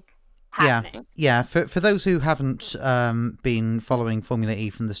thing. happening. Yeah. For those who haven't been following Formula E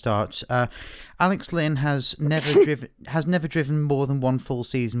from the start, Alex Lynn has never driven more than one full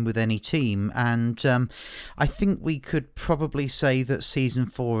season with any team, and I think we could probably say that season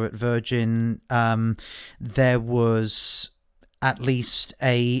 4 at Virgin, there was at least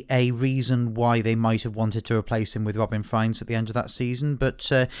a reason why they might have wanted to replace him with Robin Freins at the end of that season.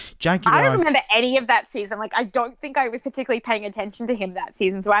 But Jaguar... I don't remember any of that season. Like, I don't think I was particularly paying attention to him that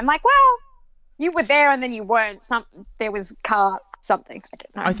season. So I'm like, well, you were there and then you weren't. There was something. I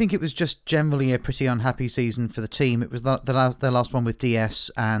don't know. I think it was just generally a pretty unhappy season for the team. It was their last one with DS,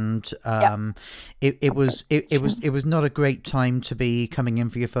 and it was not a great time to be coming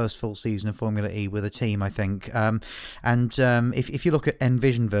in for your first full season of Formula E with a team, I think. If you look at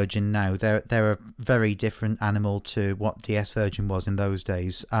Envision Virgin now, they're a very different animal to what DS Virgin was in those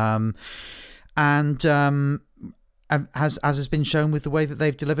days. As has been shown with the way that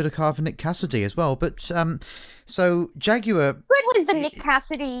they've delivered a car for Nick Cassidy as well. But so Jaguar... What was the Nick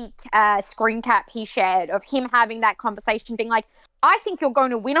Cassidy screen cap he shared of him having that conversation, being like, I think you're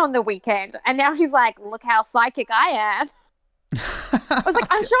going to win on the weekend. And now he's like, look how psychic I am. I was like,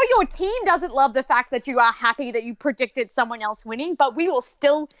 I'm sure your team doesn't love the fact that you are happy that you predicted someone else winning, but we will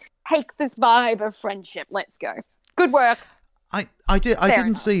still take this vibe of friendship. Let's go. Good work. I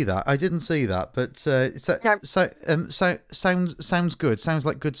didn't see that, but sounds good. Sounds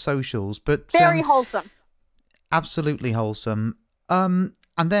like good socials, but very wholesome. Absolutely wholesome. And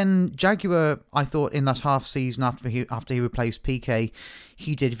then Jaguar, I thought in that half season after he replaced PK,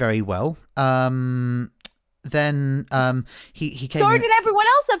 he did very well. Then he came. So did everyone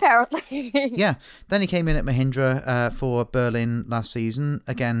else, apparently. Yeah. Then he came in at Mahindra for Berlin last season.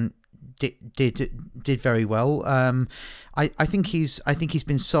 Again, did very well. I think he's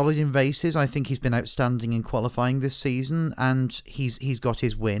been solid in races. I think he's been outstanding in qualifying this season, and he's got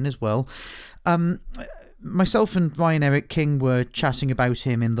his win as well. Myself and Ryan Eric King were chatting about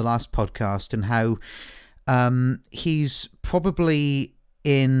him in the last podcast and how he's probably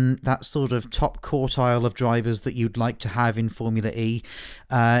in that sort of top quartile of drivers that you'd like to have in Formula E.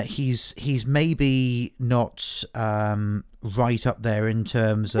 He's maybe not right up there in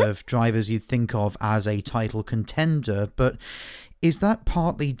terms of drivers you'd think of as a title contender, but is that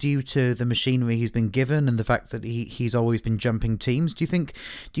partly due to the machinery he's been given and the fact that he's always been jumping teams? Do you think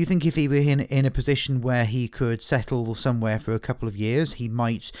if he were in a position where he could settle somewhere for a couple of years, he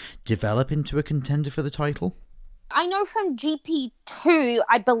might develop into a contender for the title? I know from GP2,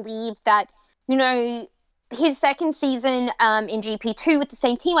 I believe that, his second season in GP2 with the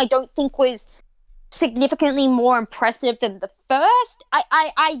same team, I don't think was significantly more impressive than the first.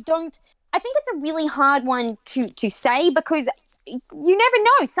 I think it's a really hard one to say, because you never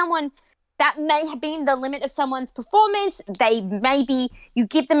know. Someone that may have been the limit of someone's performance. You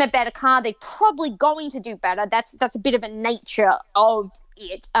give them a better car, they're probably going to do better. That's a bit of a nature of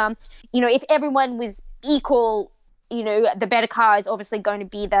it. If everyone was equal, the better car is obviously going to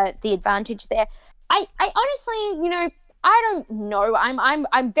be the advantage there. I honestly, I don't know.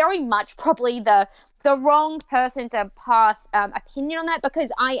 I'm very much probably the wrong person to pass opinion on that,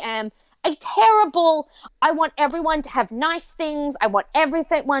 because I am I want everyone to have nice things. I want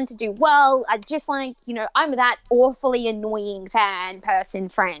everyone to do well. I just I'm that awfully annoying friend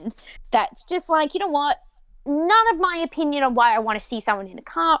that's just like, you know what? None of my opinion on why I want to see someone in a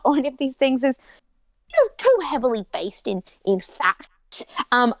car or any of these things is too heavily based in fact.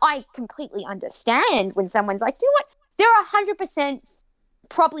 I completely understand when someone's like, you know what? There are 100%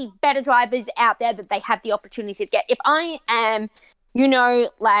 probably better drivers out there that they have the opportunity to get. If I am, if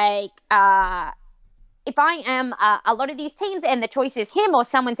I am a lot of these teams and the choice is him, or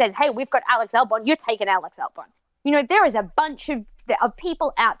someone says, hey, we've got Alex Albon, you're taking Alex Albon. There is a bunch of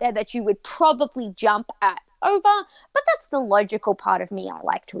people out there that you would probably jump over, but that's the logical part of me I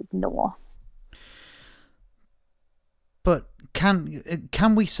like to ignore. But can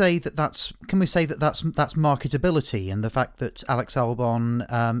we say that that's marketability, and the fact that Alex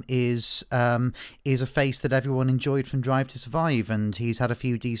Albon is a face that everyone enjoyed from Drive to Survive, and he's had a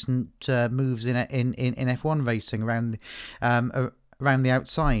few decent moves in F1 racing around the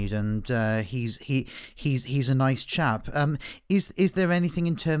outside, and he's a nice chap. Is there anything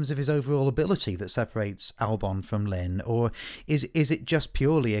in terms of his overall ability that separates Albon from Lynn, or is it just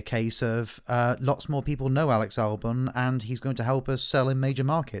purely a case of lots more people know Alex Albon and he's going to help us sell in major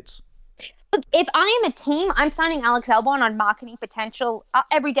markets? Look, if I am a team, I'm signing Alex Albon on marketing potential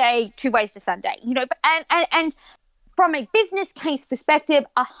every day, 2 ways to Sunday. And from a business case perspective,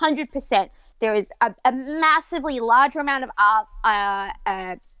 100%. There is a massively larger amount of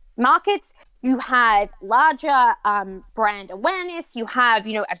markets you have larger brand awareness, you have,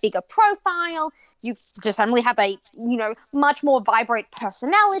 a bigger profile, you just suddenly have a, much more vibrant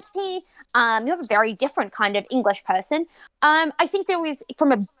personality. You have a very different kind of English person. I think there is,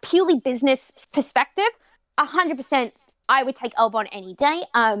 from a purely business perspective, 100%, I would take Albon any day.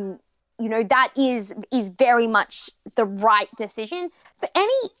 That is very much the right decision. For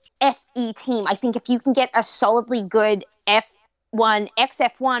any FE team, I think if you can get a solidly good F1,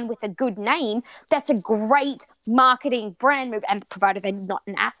 XF1 with a good name, that's a great marketing brand move, and provided they're not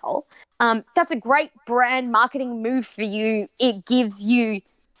an asshole, that's a great brand marketing move for you. It gives you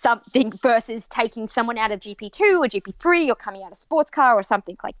something versus taking someone out of GP2 or GP3 or coming out of sports car or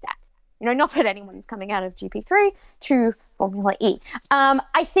something like that. Not that anyone's coming out of GP3 to Formula E.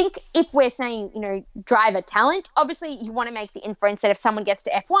 I think if we're saying, driver talent, obviously you want to make the inference that if someone gets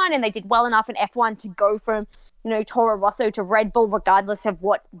to F1 and they did well enough in F1 to go from, Toro Rosso to Red Bull, regardless of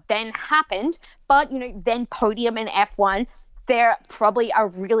what then happened, but, then podium in F1, they're probably a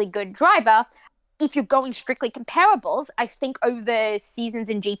really good driver. If you're going strictly comparables, I think over the seasons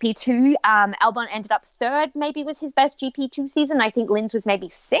in GP2, Albon ended up third, maybe was his best GP2 season. I think Linz was maybe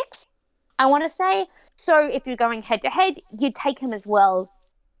sixth, I want to say. So if you're going head-to-head, you'd take him as well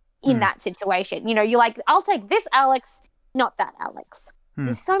in that situation. You're like, I'll take this Alex, not that Alex.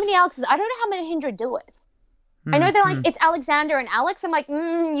 There's so many Alexes. I don't know how Mahindra do it. I know they're like, it's Alexander and Alex. I'm like,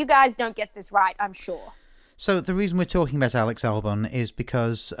 you guys don't get this right, I'm sure. So the reason we're talking about Alex Albon is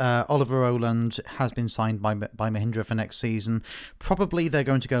because Oliver Rowland has been signed by Mahindra for next season. Probably they're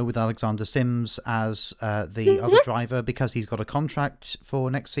going to go with Alexander Sims as the other driver because he's got a contract for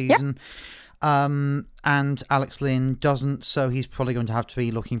next season. Yep. And Alex Lynn doesn't, so he's probably going to have to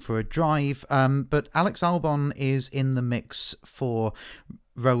be looking for a drive. But Alex Albon is in the mix for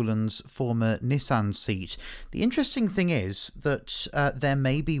Rowland's former Nissan seat. The interesting thing is that there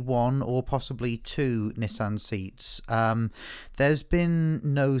may be one or possibly two Nissan seats. There's been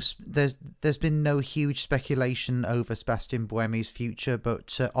no huge speculation over Sebastian Buemi's future,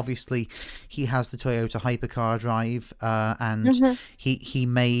 but obviously he has the Toyota hypercar drive, and he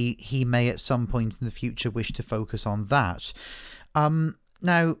may at some point in the future wish to focus on that.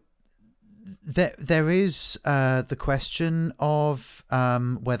 Now, there is the question of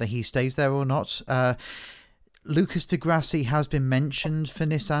whether he stays there or not. Lucas Di Grassi has been mentioned for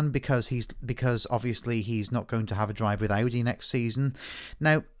Nissan because obviously he's not going to have a drive with Audi next season.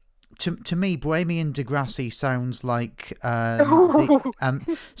 Now, to me, Buemi and Di Grassi sounds like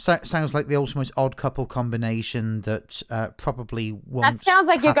sounds like the ultimate odd couple combination that probably won't. That sounds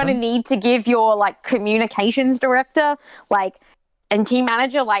like happen. You're going to need to give your communications director and team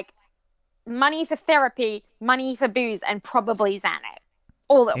manager money for therapy, money for booze, and probably Xanax.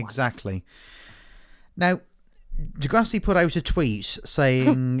 All at once. Exactly. Now, Di Grassi put out a tweet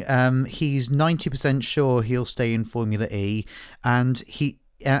saying he's 90% sure he'll stay in Formula E, and he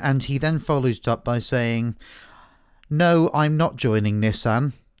then followed it up by saying, "No, I'm not joining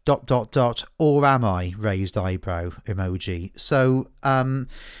Nissan. ... Or am I?" Raised eyebrow emoji. So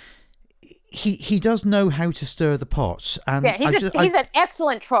he does know how to stir the pot, and he's an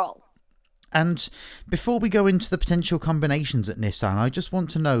excellent troll. And before we go into the potential combinations at Nissan, I just want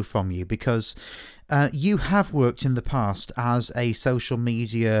to know from you, because you have worked in the past as a social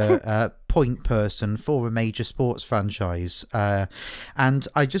media point person for a major sports franchise. And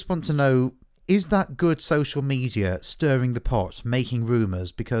I just want to know, is that good social media, stirring the pot, making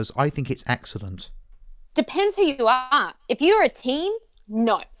rumours? Because I think it's excellent. Depends who you are. If you're a team,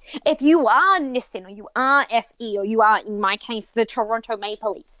 no. If you are Nissan, or you are FE, or you are, in my case, the Toronto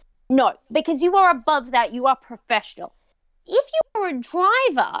Maple Leafs, no, because you are above that. You are professional. If you are a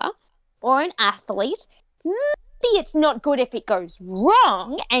driver or an athlete, maybe it's not good if it goes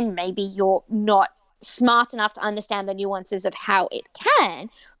wrong, and maybe you're not smart enough to understand the nuances of how it can.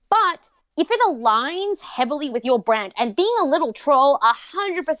 But if it aligns heavily with your brand, and being a little troll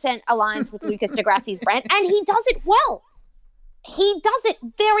 100% aligns with Lucas Di Grassi's brand, and he does it well. He does it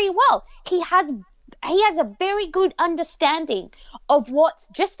very well. He has a very good understanding of what's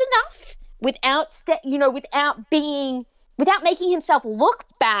just enough without making himself look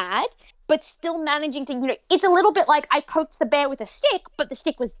bad, but still managing to, it's a little bit like I poked the bear with a stick, but the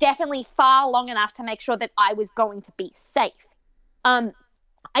stick was definitely far long enough to make sure that I was going to be safe.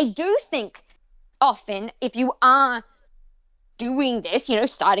 I do think often if you are doing this,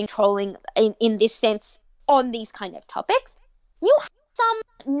 starting trolling in this sense on these kind of topics, you have some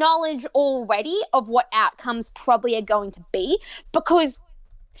knowledge already of what outcomes probably are going to be, because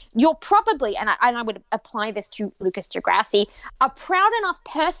you're probably, and I would apply this to Lucas Di Grassi, a proud enough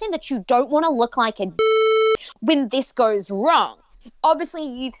person that you don't want to look like a when this goes wrong. obviously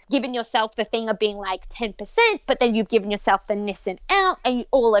you've given yourself the thing of being like 10%, but then you've given yourself the Nissan out and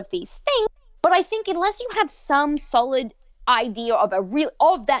all of these things. But I think unless you have some solid idea of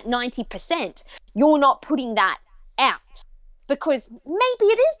that 90%, you're not putting that out. Because maybe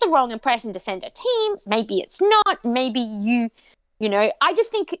it is the wrong impression to send a team, maybe it's not, maybe you know, I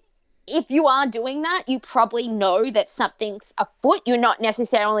just think if you are doing that, you probably know that something's afoot. You're not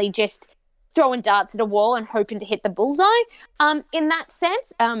necessarily just throwing darts at a wall and hoping to hit the bullseye. In that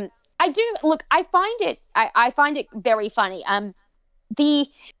sense, I find it very funny. The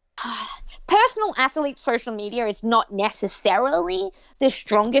personal athlete social media is not necessarily the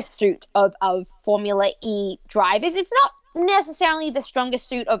strongest suit of Formula E drivers. It's not necessarily the strongest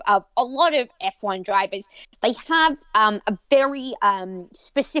suit of a lot of F1 drivers. They have a very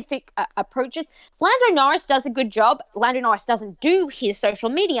specific approaches. Lando Norris does a good job. Lando Norris doesn't do his social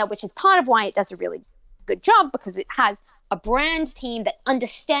media, which is part of why it does a really good job, because it has a brand team that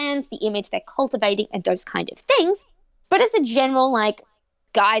understands the image they're cultivating and those kind of things. But as a general, like,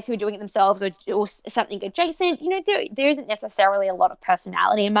 guys who are doing it themselves or something adjacent, you know, there isn't necessarily a lot of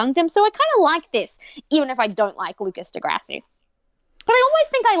personality among them. So I kind of like this, even if I don't like Lucas di Grassi. But I always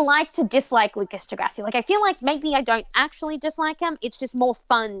think I like to dislike Lucas di Grassi. Like, I feel like maybe I don't actually dislike him. It's just more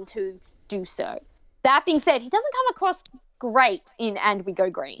fun to do so. That being said, he doesn't come across great in And We Go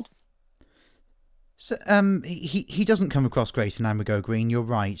Green. So, he doesn't come across great in And We Go Green. You're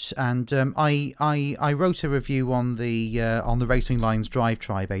right, and I wrote a review on the Racing Lines Drive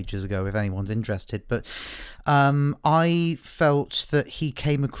Tribe ages ago, if anyone's interested. But I felt that he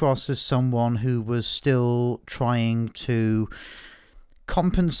came across as someone who was still trying to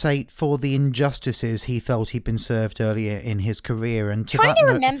compensate for the injustices he felt he'd been served earlier in his career. And to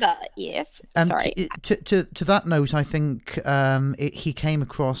remember if sorry. To that note, I think he came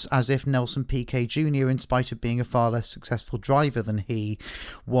across as if Nelson Piquet Jr., in spite of being a far less successful driver than he,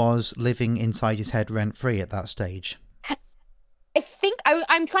 was living inside his head rent-free at that stage. I think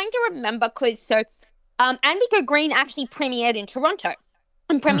I'm trying to remember, because And We Go Green actually premiered in Toronto.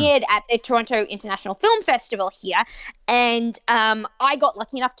 And premiered at the Toronto International Film Festival here, and I got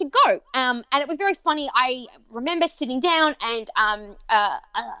lucky enough to go. And it was very funny. I remember sitting down, and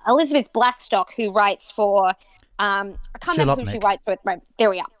Elizabeth Blackstock, who writes for, I can't remember who she writes with. Right, there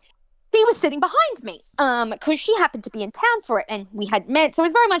we are. She was sitting behind me because she happened to be in town for it, and we had met. So it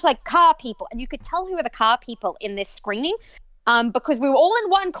was very much like car people, and you could tell who were the car people in this screening. Because we were all in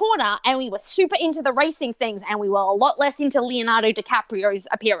one corner and we were super into the racing things, and we were a lot less into Leonardo DiCaprio's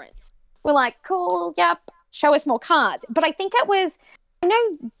appearance. We're like, cool, yep, show us more cars. But I think I know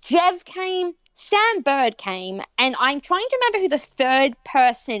Jev came, Sam Bird came, and I'm trying to remember who the third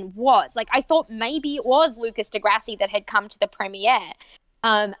person was. Like, I thought maybe it was Lucas di Grassi that had come to the premiere.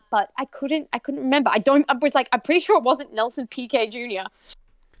 But I couldn't remember. I'm pretty sure it wasn't Nelson Piquet Jr.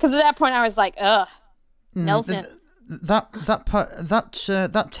 Because at that point I was like, Nelson. That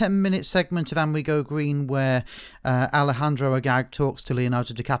 10-minute segment of And We Go Green where Alejandro Agag talks to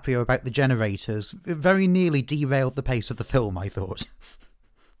Leonardo DiCaprio about the generators very nearly derailed the pace of the film, I thought.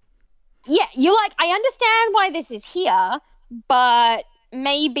 Yeah, you're like, I understand why this is here, but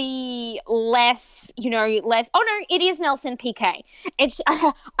maybe less. Oh no, it is Nelson Piquet. It's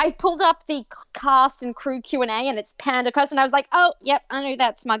I pulled up the cast and crew Q&A, and it's Panda Crust, and I was like, oh, yep, I know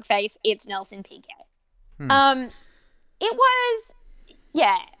that smug face. It's Nelson Piquet. It was,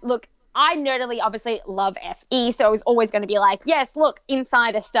 yeah, look, I nerdily obviously love FE, so I was always going to be like, yes, look,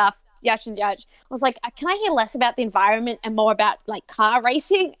 insider stuff, yash and yash. I was like, can I hear less about the environment and more about, like, car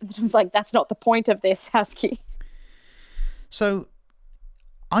racing? And I was like, that's not the point of this, Husky. So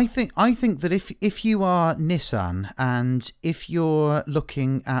I think that if you are Nissan, and if you're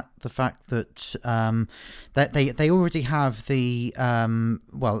looking at the fact that that they already have the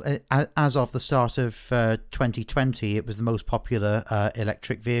as of the start of 2020, it was the most popular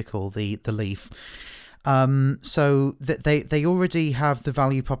electric vehicle, the Leaf. So that they already have the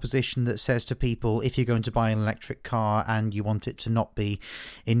value proposition that says to people, if you're going to buy an electric car and you want it to not be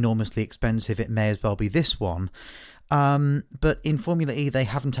enormously expensive, it may as well be this one. But in Formula E, they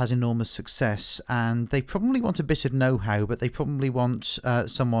haven't had enormous success, and they probably want a bit of know-how, but they probably want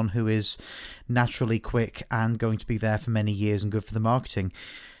someone who is naturally quick and going to be there for many years and good for the marketing.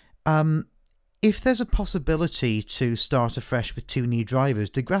 If there's a possibility to start afresh with two new drivers,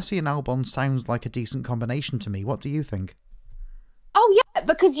 di Grassi and Albon sounds like a decent combination to me. What do you think? Oh, yeah,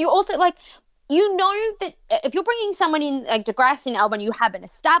 because you also, like, you know that if you're bringing someone in like di Grassi and Albon, you have an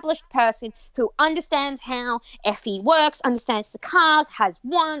established person who understands how FE works, understands the cars, has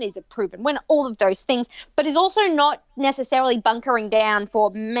won, is a proven winner, all of those things, but is also not necessarily bunkering down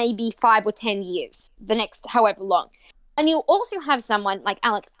for maybe 5 or 10 years, the next however long. And you also have someone like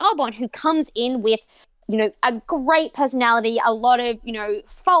Alex Albon who comes in with, a great personality, a lot of,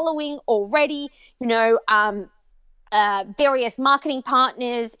 following already, various marketing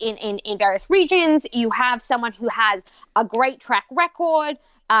partners in various regions. You have someone who has a great track record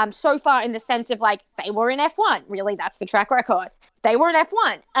so far, in the sense of like they were in F1. Really, that's the track record. They were in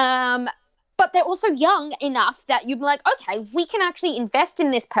F1. But they're also young enough that you'd be like, okay, we can actually invest in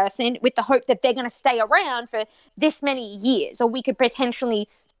this person with the hope that they're going to stay around for this many years, or we could potentially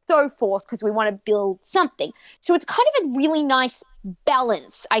so forth because we want to build something. So it's kind of a really nice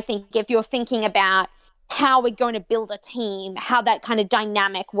balance, I think, if you're thinking about how we're going to build a team, how that kind of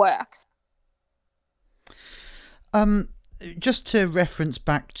dynamic works. Just to reference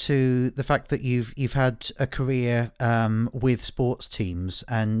back to the fact that you've had a career with sports teams,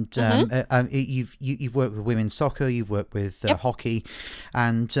 and you've worked with women's soccer, you've worked with hockey,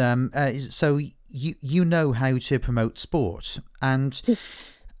 and so you know how to promote sport. And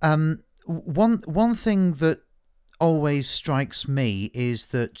one thing that always strikes me is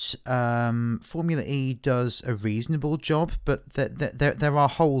that Formula E does a reasonable job, but there are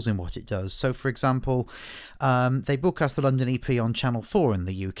holes in what it does. So, for example, they broadcast the London EP on Channel 4 in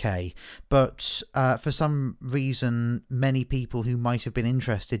the UK, but for some reason, many people who might have been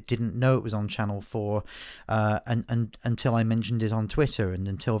interested didn't know it was on Channel 4 until I mentioned it on Twitter, and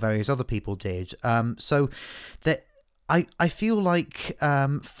until various other people did. So that I feel like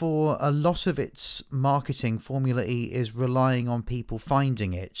for a lot of its marketing, Formula E is relying on people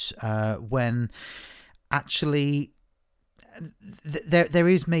finding it when actually there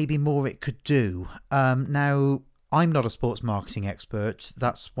is maybe more it could do. Now, I'm not a sports marketing expert.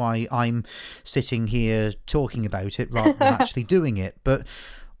 That's why I'm sitting here talking about it rather than actually doing it. But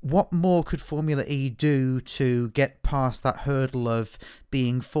what more could Formula E do to get past that hurdle of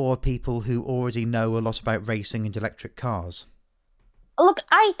being for people who already know a lot about racing and electric cars? Look,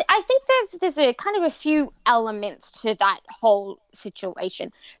 I think there's a kind of a few elements to that whole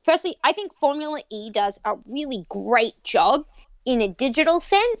situation. Firstly, I think Formula E does a really great job in a digital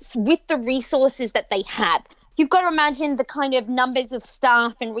sense with the resources that they have. You've got to imagine the kind of numbers of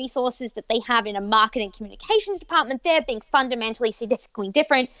staff and resources that they have in a marketing communications department. They're being fundamentally significantly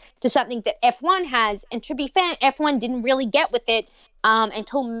different to something that F1 has. And to be fair, F1 didn't really get with it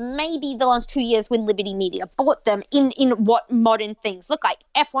until maybe the last 2 years when Liberty Media bought them in what modern things look like.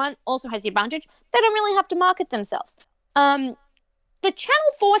 F1 also has the advantage they don't really have to market themselves. The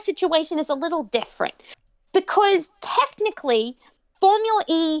Channel 4 situation is a little different because technically Formula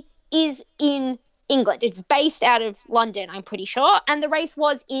E is in England. It's based out of London, I'm pretty sure, and the race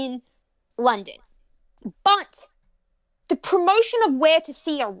was in London. But the promotion of where to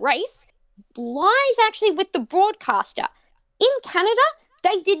see a race lies actually with the broadcaster. In Canada,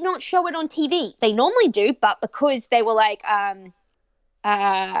 they did not show it on TV. They normally do, but because they were like,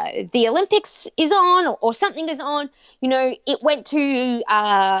 the Olympics is on or something is on, it went to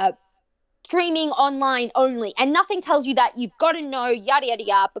streaming online only. And nothing tells you that. You've got to know, yada, yada,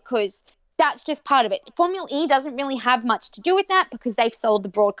 yada, because that's just part of it. Formula E doesn't really have much to do with that because they've sold the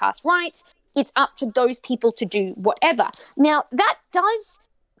broadcast rights. It's up to those people to do whatever. Now, that does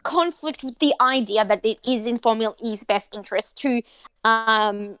conflict with the idea that it is in Formula E's best interest to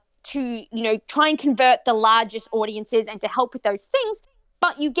try and convert the largest audiences and to help with those things.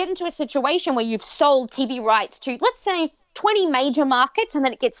 But you get into a situation where you've sold TV rights to, let's say, 20 major markets, and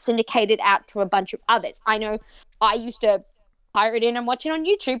then it gets syndicated out to a bunch of others. I know I used to pirate in and watch it on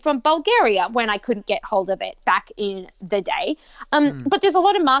YouTube from Bulgaria when I couldn't get hold of it back in the day. But there's a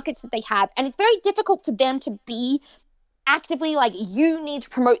lot of markets that they have, and it's very difficult for them to be actively like, you need to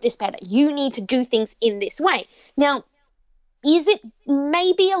promote this better. You need to do things in this way. Now, is it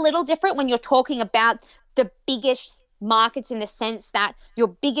maybe a little different when you're talking about the biggest markets in the sense that your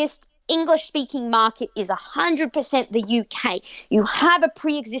biggest English-speaking market is 100% the UK. You have a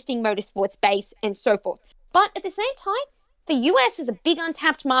pre-existing motorsports base and so forth. But at the same time, the US is a big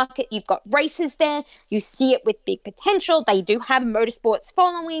untapped market. You've got races there. You see it with big potential. They do have a motorsports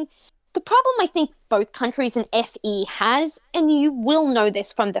following. The problem I think both countries and FE has, and you will know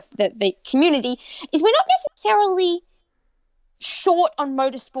this from the community, is we're not necessarily short on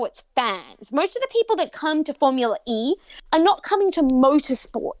motorsports fans. Most of the people that come to Formula E are not coming to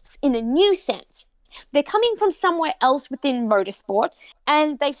motorsports in a new sense. They're coming from somewhere else within motorsport,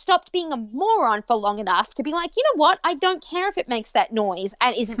 and they've stopped being a moron for long enough to be like, you know what, I don't care if it makes that noise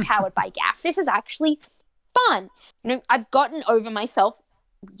and isn't powered by gas. This is actually fun. I've gotten over myself,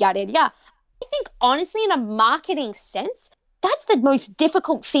 yada, yada. I think, honestly, in a marketing sense, that's the most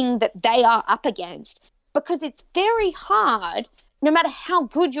difficult thing that they are up against, because it's very hard, no matter how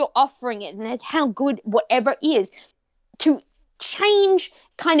good you're offering it and how good whatever is, to change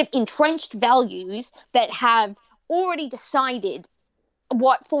kind of entrenched values that have already decided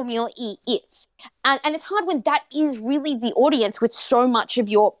what Formula E is. And it's hard when that is really the audience with so much of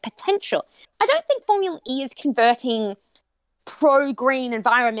your potential. I don't think Formula E is converting pro-green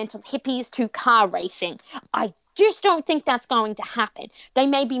environmental hippies to car racing. I just don't think that's going to happen. They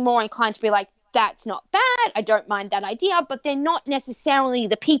may be more inclined to be like, that's not bad, I don't mind that idea, but they're not necessarily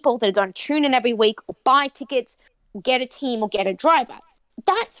the people that are going to tune in every week or buy tickets, or get a team or get a driver.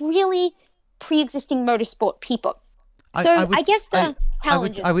 That's really pre-existing motorsport people. So I guess the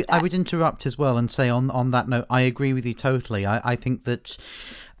challenge is I would interrupt as well and say on that note, I agree with you totally. I think that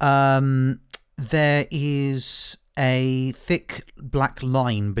there is a thick black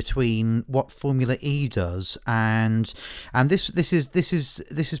line between what Formula E does and this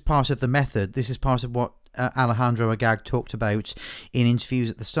is part of the method. This is part of what Alejandro Agag talked about in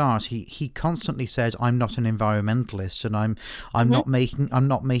interviews at the start. He constantly said, "I'm not an environmentalist, and I'm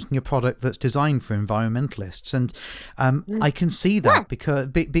not making a product that's designed for environmentalists." And I can see that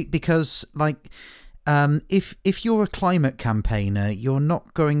because like. If you're a climate campaigner, you're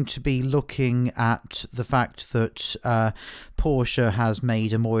not going to be looking at the fact that Porsche has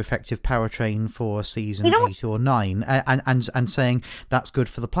made a more effective powertrain for season 8 or 9 and saying that's good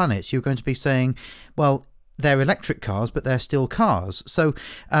for the planet. You're going to be saying, well, they're electric cars, but they're still cars. So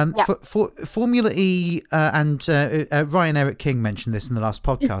for Formula E, and Ryan Eric King mentioned this in the last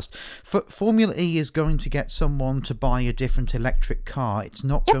podcast, Formula E is going to get someone to buy a different electric car. It's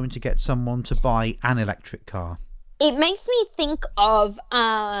not going to get someone to buy an electric car. It makes me think of,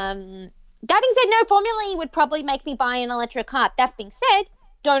 that being said, no, Formula E would probably make me buy an electric car. That being said,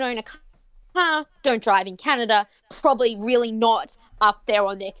 don't own a car, don't drive in Canada, probably really not up there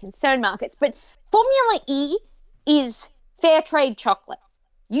on their concern markets. But Formula E is fair trade chocolate.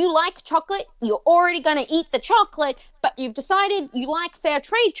 You like chocolate, you're already going to eat the chocolate, but you've decided you like fair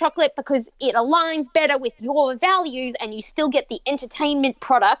trade chocolate because it aligns better with your values and you still get the entertainment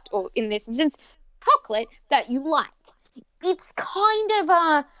product, or in this instance, chocolate, that you like. It's kind of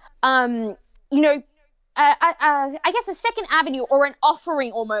I guess a second avenue or an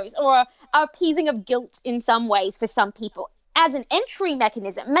offering almost, or a appeasing of guilt in some ways for some people. As an entry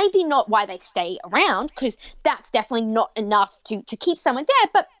mechanism, maybe not why they stay around, because that's definitely not enough to keep someone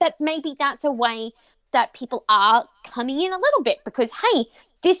there, but maybe that's a way that people are coming in a little bit because, hey,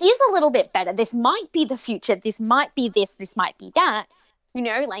 this is a little bit better. This might be the future. This might be this might be that. You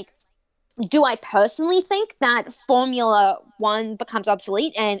know, like, do I personally think that Formula One becomes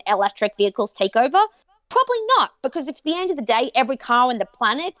obsolete and electric vehicles take over? Probably not, because if at the end of the day, every car on the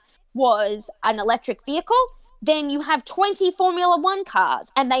planet was an electric vehicle, then you have 20 Formula One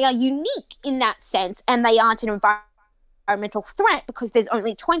cars, and they are unique in that sense, and they aren't an environmental threat because there's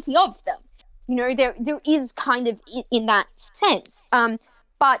only 20 of them. You know, there is kind of in that sense.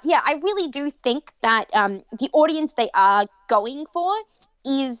 But yeah, I really do think that the audience they are going for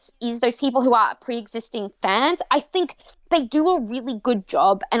is those people who are pre-existing fans. I think they do a really good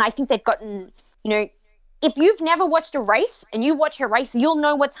job, and I think they've gotten, you know, if you've never watched a race and you watch a race, you'll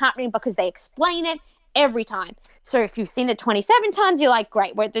know what's happening because they explain it every time. So if you've seen it 27 times, you're like,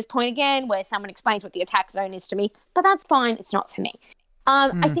 great, we're at this point again where someone explains what the attack zone is to me, but that's fine. It's not for me.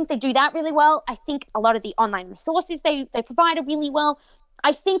 I think they do that really well. I think a lot of the online resources they provide are really well.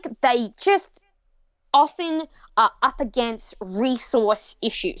 I think they just often are up against resource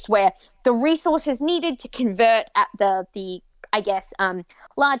issues where the resources needed to convert at the I guess,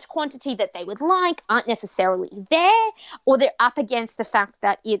 large quantity that they would like aren't necessarily there, or they're up against the fact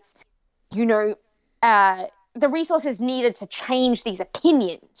that it's, you know, the resources needed to change these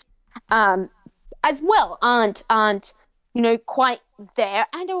opinions as well aren't you know, quite there,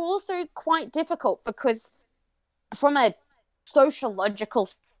 and are also quite difficult because from a sociological,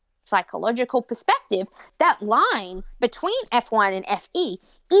 psychological perspective, that line between F1 and FE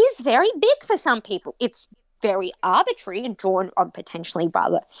is very big for some people. It's very arbitrary and drawn on potentially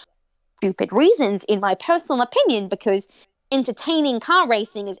rather stupid reasons, in my personal opinion, because entertaining car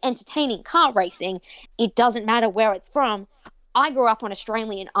racing is entertaining car racing. It doesn't matter where it's from. I grew up on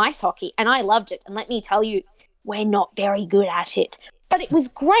Australian ice hockey and I loved it. And let me tell you, we're not very good at it. But it was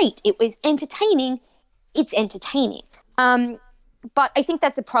great. It was entertaining. It's entertaining. But I think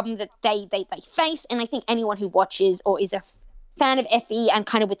that's a problem that they face. And I think anyone who watches or is a fan of FE and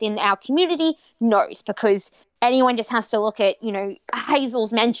kind of within our community knows, because anyone just has to look at, you know,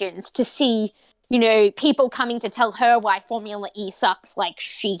 Hazel's mentions to see, you know, people coming to tell her why Formula E sucks, like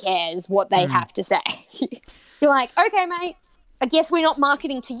she cares what they have to say. You're like, okay, mate, I guess we're not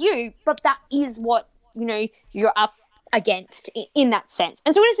marketing to you, but that is what, you know, you're up against in that sense.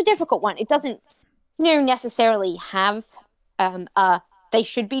 And so it is a difficult one. It doesn't, necessarily have they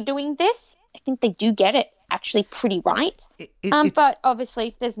should be doing this. I think they do get it actually pretty right. But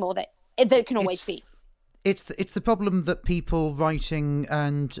obviously there's more that can always be. It's the problem that people writing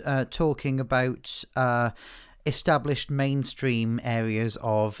and talking about established mainstream areas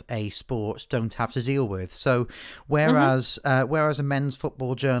of a sport don't have to deal with. So whereas a men's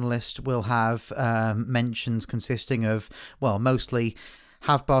football journalist will have mentions consisting of, well, mostly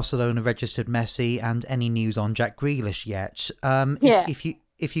have Barcelona registered Messi and any news on Jack Grealish yet.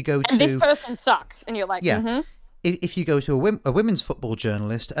 If you go to, and this person sucks, and you're like, If you go to a women's football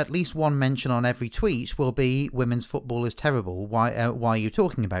journalist, at least one mention on every tweet will be "women's football is terrible. Why are you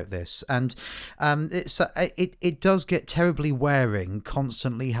talking about this?" And it does get terribly wearing,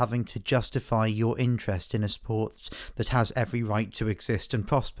 constantly having to justify your interest in a sport that has every right to exist and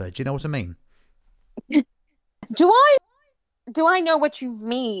prosper. Do you know what I mean? Do I know what you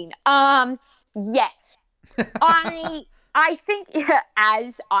mean? Yes. I think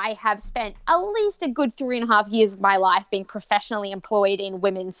as I have spent at least a good 3.5 years of my life being professionally employed in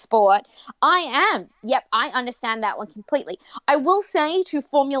women's sport, I am. Yep, I understand that one completely. I will say, to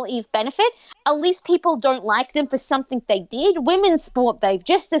Formula E's benefit, at least people don't like them for something they did. Women's sport, they've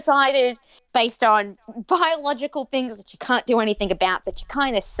just decided, based on biological things that you can't do anything about, that you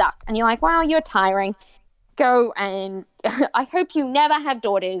kind of suck. And you're like, wow, you're tiring. Go and I hope you never have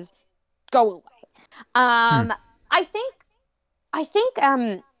daughters. Go away. I think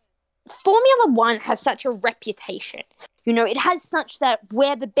Formula One has such a reputation. You know, it has such that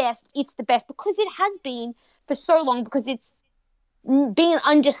we're the best, it's the best, because it has been for so long, because it's been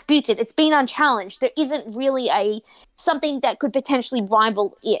undisputed, it's been unchallenged. There isn't really something that could potentially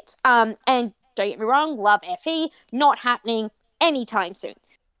rival it. And don't get me wrong, love FE, not happening anytime soon.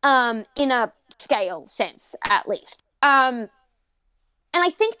 In a scale sense, at least. And I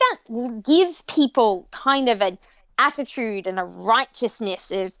think that gives people kind of an attitude and a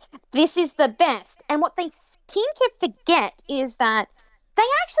righteousness of this is the best. And what they seem to forget is that they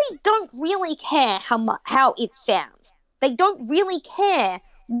actually don't really care how it sounds. They don't really care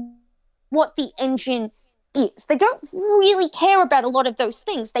what the engine is. They don't really care about a lot of those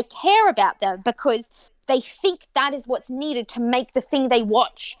things. They care about them because they think that is what's needed to make the thing they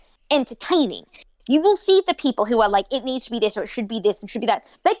watch entertaining. You will see the people who are like, it needs to be this, or it should be this, and should be that.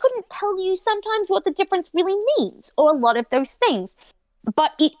 They couldn't tell you sometimes what the difference really means, or a lot of those things.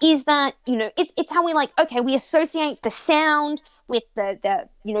 But it is that, you know, it's how we like, okay, we associate the sound with the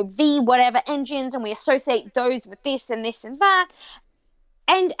you know, V whatever engines, and we associate those with this and this and that.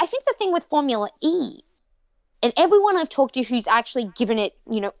 And I think the thing with Formula E, and everyone I've talked to who's actually given it,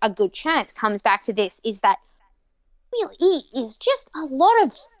 you know, a good chance comes back to this, is that Formula E is just a lot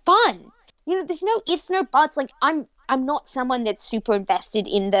of fun. You know, there's no ifs, no buts. Like, I'm not someone that's super invested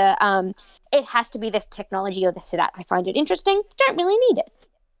in the it has to be this technology or this or that. I find it interesting. Don't really need it.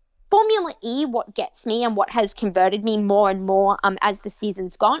 Formula E, what gets me and what has converted me more and more as the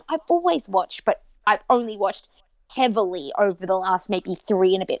season's gone, I've always watched, but I've only watched heavily over the last maybe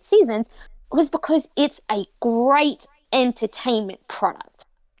 3 and a bit seasons, was because it's a great entertainment product.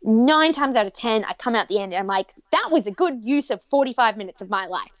 9 times out of 10, I come out the end and I'm like, that was a good use of 45 minutes of my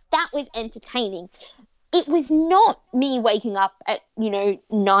life. That was entertaining. It was not me waking up at, you know,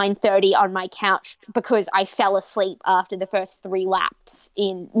 9:30 on my couch because I fell asleep after the first 3 laps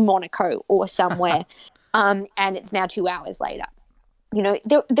in Monaco or somewhere, and it's now 2 hours later. You know,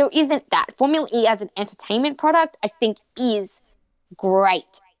 there isn't that. Formula E as an entertainment product, I think, is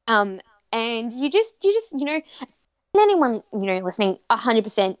great. And you just, you know, anyone, you know, listening,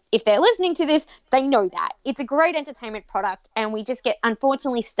 100%, if they're listening to this, they know that. It's a great entertainment product, and we just get,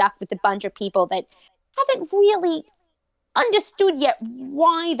 unfortunately, stuck with a bunch of people that haven't really understood yet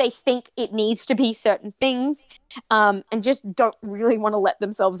why they think it needs to be certain things, and just don't really want to let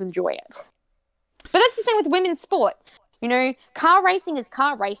themselves enjoy it. But that's the same with women's sport. You know, car racing is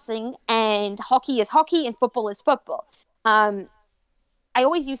car racing, and hockey is hockey, and football is football. I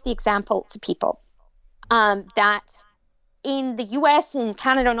always use the example to people that in the US and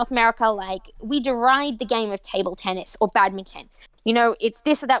Canada, North America, like, we deride the game of table tennis or badminton. You know, it's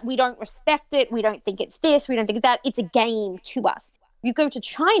this or that. We don't respect it. We don't think it's this. We don't think it's that. It's a game to us. You go to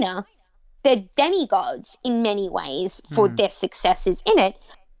China, they're demigods in many ways for their successes in it.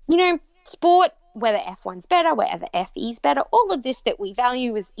 You know, sport, whether F1's better, whether FE's better, all of this that we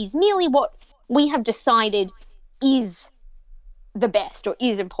value is merely what we have decided is the best or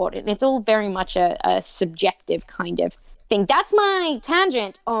is important. It's all very much a subjective kind of thing. That's my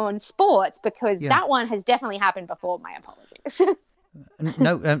tangent on sports, because that one has definitely happened before. My apologies.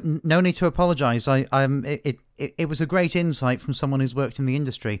 No need to apologize. It was a great insight from someone who's worked in the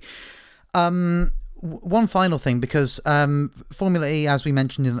industry. one final thing, because Formula E, as we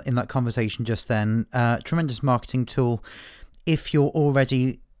mentioned in that conversation just then, tremendous marketing tool if you're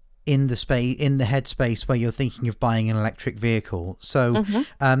already in the headspace where you're thinking of buying an electric vehicle. So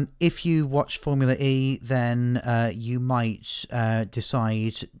if you watch Formula E, then you might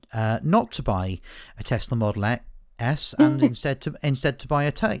decide not to buy a Tesla Model S and instead to buy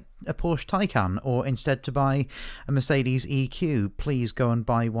a Porsche Taycan, or instead to buy a Mercedes EQ. Please go and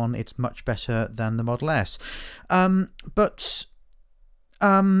buy one. It's much better than the Model S. But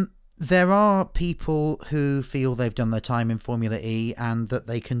there are people who feel they've done their time in Formula E and that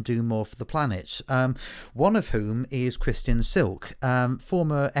they can do more for the planet. One of whom is Christian Silk,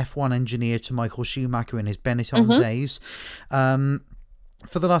 former F1 engineer to Michael Schumacher in his Benetton days.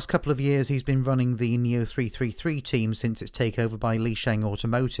 For the last couple of years, he's been running the Neo 333 team since its takeover by Li Sheng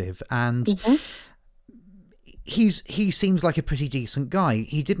Automotive, and he seems like a pretty decent guy.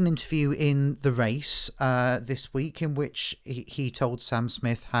 He did an interview in The Race this week in which he told Sam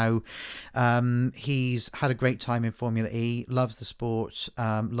Smith how he's had a great time in Formula E, loves the sport,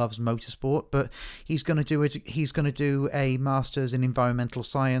 loves motorsport, but he's going to do a master's in environmental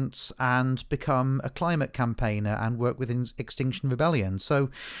science and become a climate campaigner and work with Extinction Rebellion.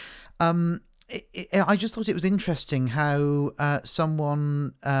 So I just thought it was interesting how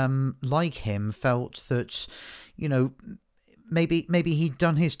someone like him felt that, maybe he'd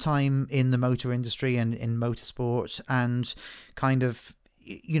done his time in the motor industry and in motorsport, and kind of,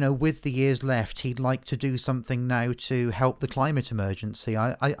 with the years left, he'd like to do something now to help the climate emergency.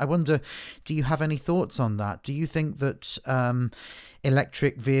 I wonder, do you have any thoughts on that? Do you think that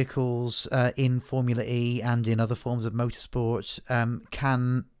electric vehicles in Formula E and in other forms of motorsport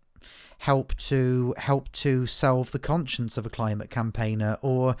can help to salve the conscience of a climate campaigner?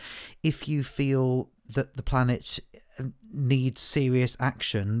 Or if you feel that the planet needs serious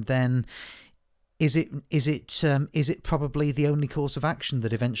action, then is it probably the only course of action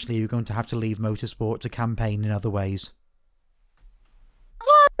that eventually you're going to have to leave motorsport to campaign in other ways?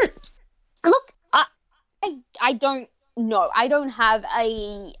 Look, I don't know. I don't have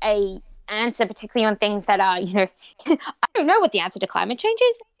a answer, particularly on things that are, I don't know what the answer to climate change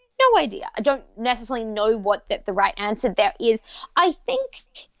is. No idea. I don't necessarily know what the right answer there is. I think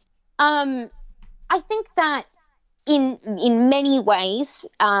that in many ways,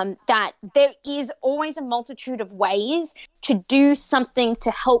 that there is always a multitude of ways to do something to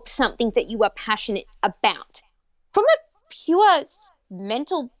help something that you are passionate about. From a pure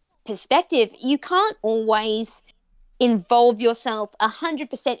mental perspective, you can't always involve yourself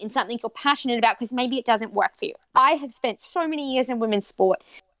 100% in something you're passionate about because maybe it doesn't work for you. I have spent so many years in women's sport,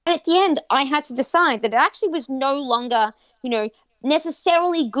 and at the end, I had to decide that it actually was no longer,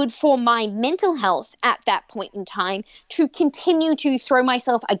 necessarily good for my mental health at that point in time to continue to throw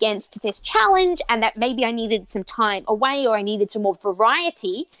myself against this challenge, and that maybe I needed some time away, or I needed some more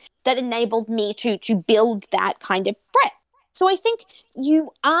variety that enabled me to build that kind of breadth. So I think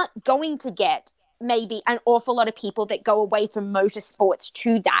you aren't going to get maybe an awful lot of people that go away from motorsports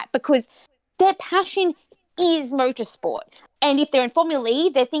to that because their passion is motorsport. And if they're in Formula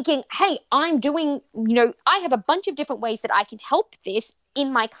E, they're thinking, hey, I'm doing, I have a bunch of different ways that I can help this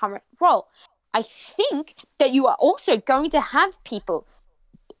in my current role. I think that you are also going to have people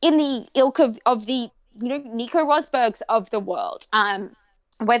in the ilk of the, Nico Rosbergs of the world,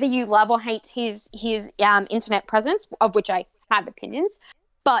 whether you love or hate his internet presence, of which I have opinions.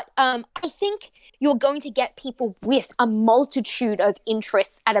 But I think you're going to get people with a multitude of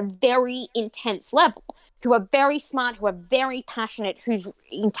interests at a very intense level, who are very smart, who are very passionate, whose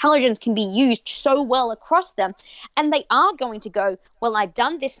intelligence can be used so well across them. And they are going to go, well, I've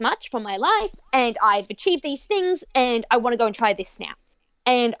done this much for my life and I've achieved these things and I want to go and try this now.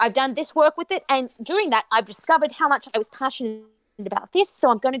 And I've done this work with it. And during that, I've discovered how much I was passionate about this. So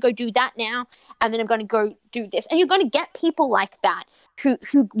I'm going to go do that now. And then I'm going to go do this. And you're going to get people like that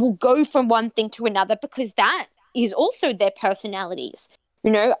who will go from one thing to another because that is also their personalities.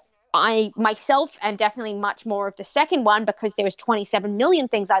 I myself am definitely much more of the second one because there is 27 million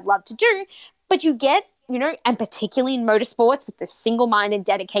things I'd love to do. But you get, and particularly in motorsports with the single-minded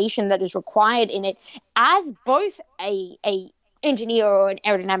dedication that is required in it, as both a engineer or an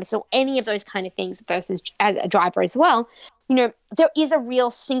aerodynamicist or any of those kind of things versus as a driver as well, there is a real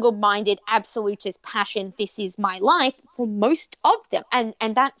single-minded, absolutist passion. This is my life for most of them. And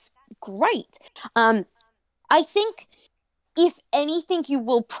that's great. I think, if anything, you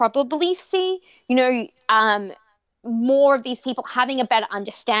will probably see, more of these people having a better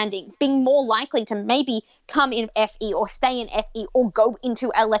understanding, being more likely to maybe come in FE or stay in FE or go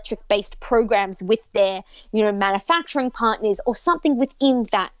into electric-based programs with their, manufacturing partners or something within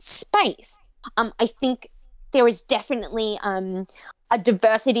that space. I think there is definitely a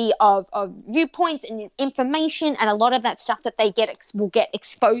diversity of viewpoints and information, and a lot of that stuff that they will get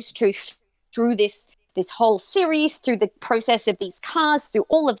exposed to through this whole series, through the process of these cars, through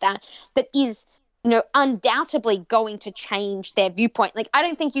all of that is, undoubtedly going to change their viewpoint. Like, I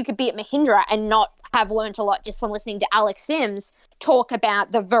don't think you could be at Mahindra and not have learned a lot just from listening to Alex Sims talk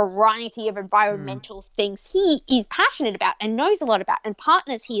about the variety of environmental things he is passionate about and knows a lot about, and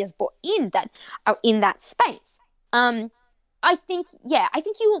partners he has brought in that are in that space. I think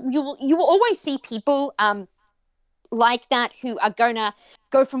you will always see people like that who are gonna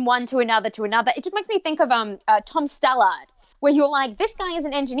go from one to another to another. It just makes me think of Tom Stallard, where you're like, this guy is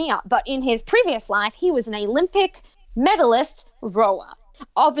an engineer, but in his previous life he was an Olympic medalist rower.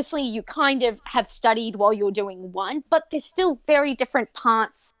 Obviously, you kind of have studied while you're doing one, but there's still very different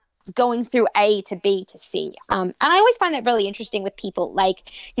parts going through A to B to C. And I always find that really interesting with people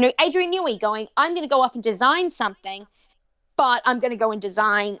like, Adrian Newey going, I'm going to go off and design something, but I'm going to go and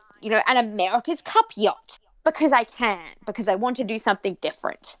design, an America's Cup yacht because I can, because I want to do something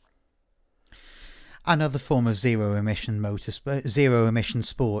different. Another form of zero emission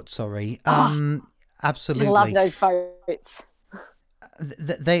sport. Sorry. Absolutely. I love those boats.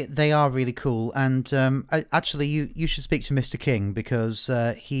 They are really cool, and actually you should speak to Mr. King, because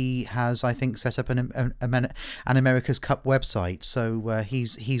he has, I think, set up an America's Cup website, so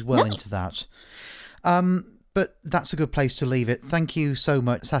he's well into that. But that's a good place to leave it. Thank you so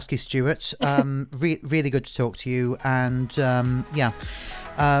much, Saskia Stewart. Really good to talk to you, and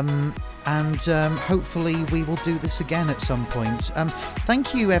hopefully we will do this again at some point.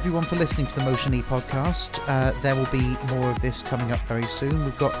 Thank you everyone for listening to the Motion E podcast. There will be more of this coming up very soon.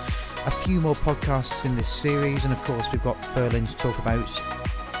 We've got a few more podcasts in this series, and of course we've got Berlin to talk about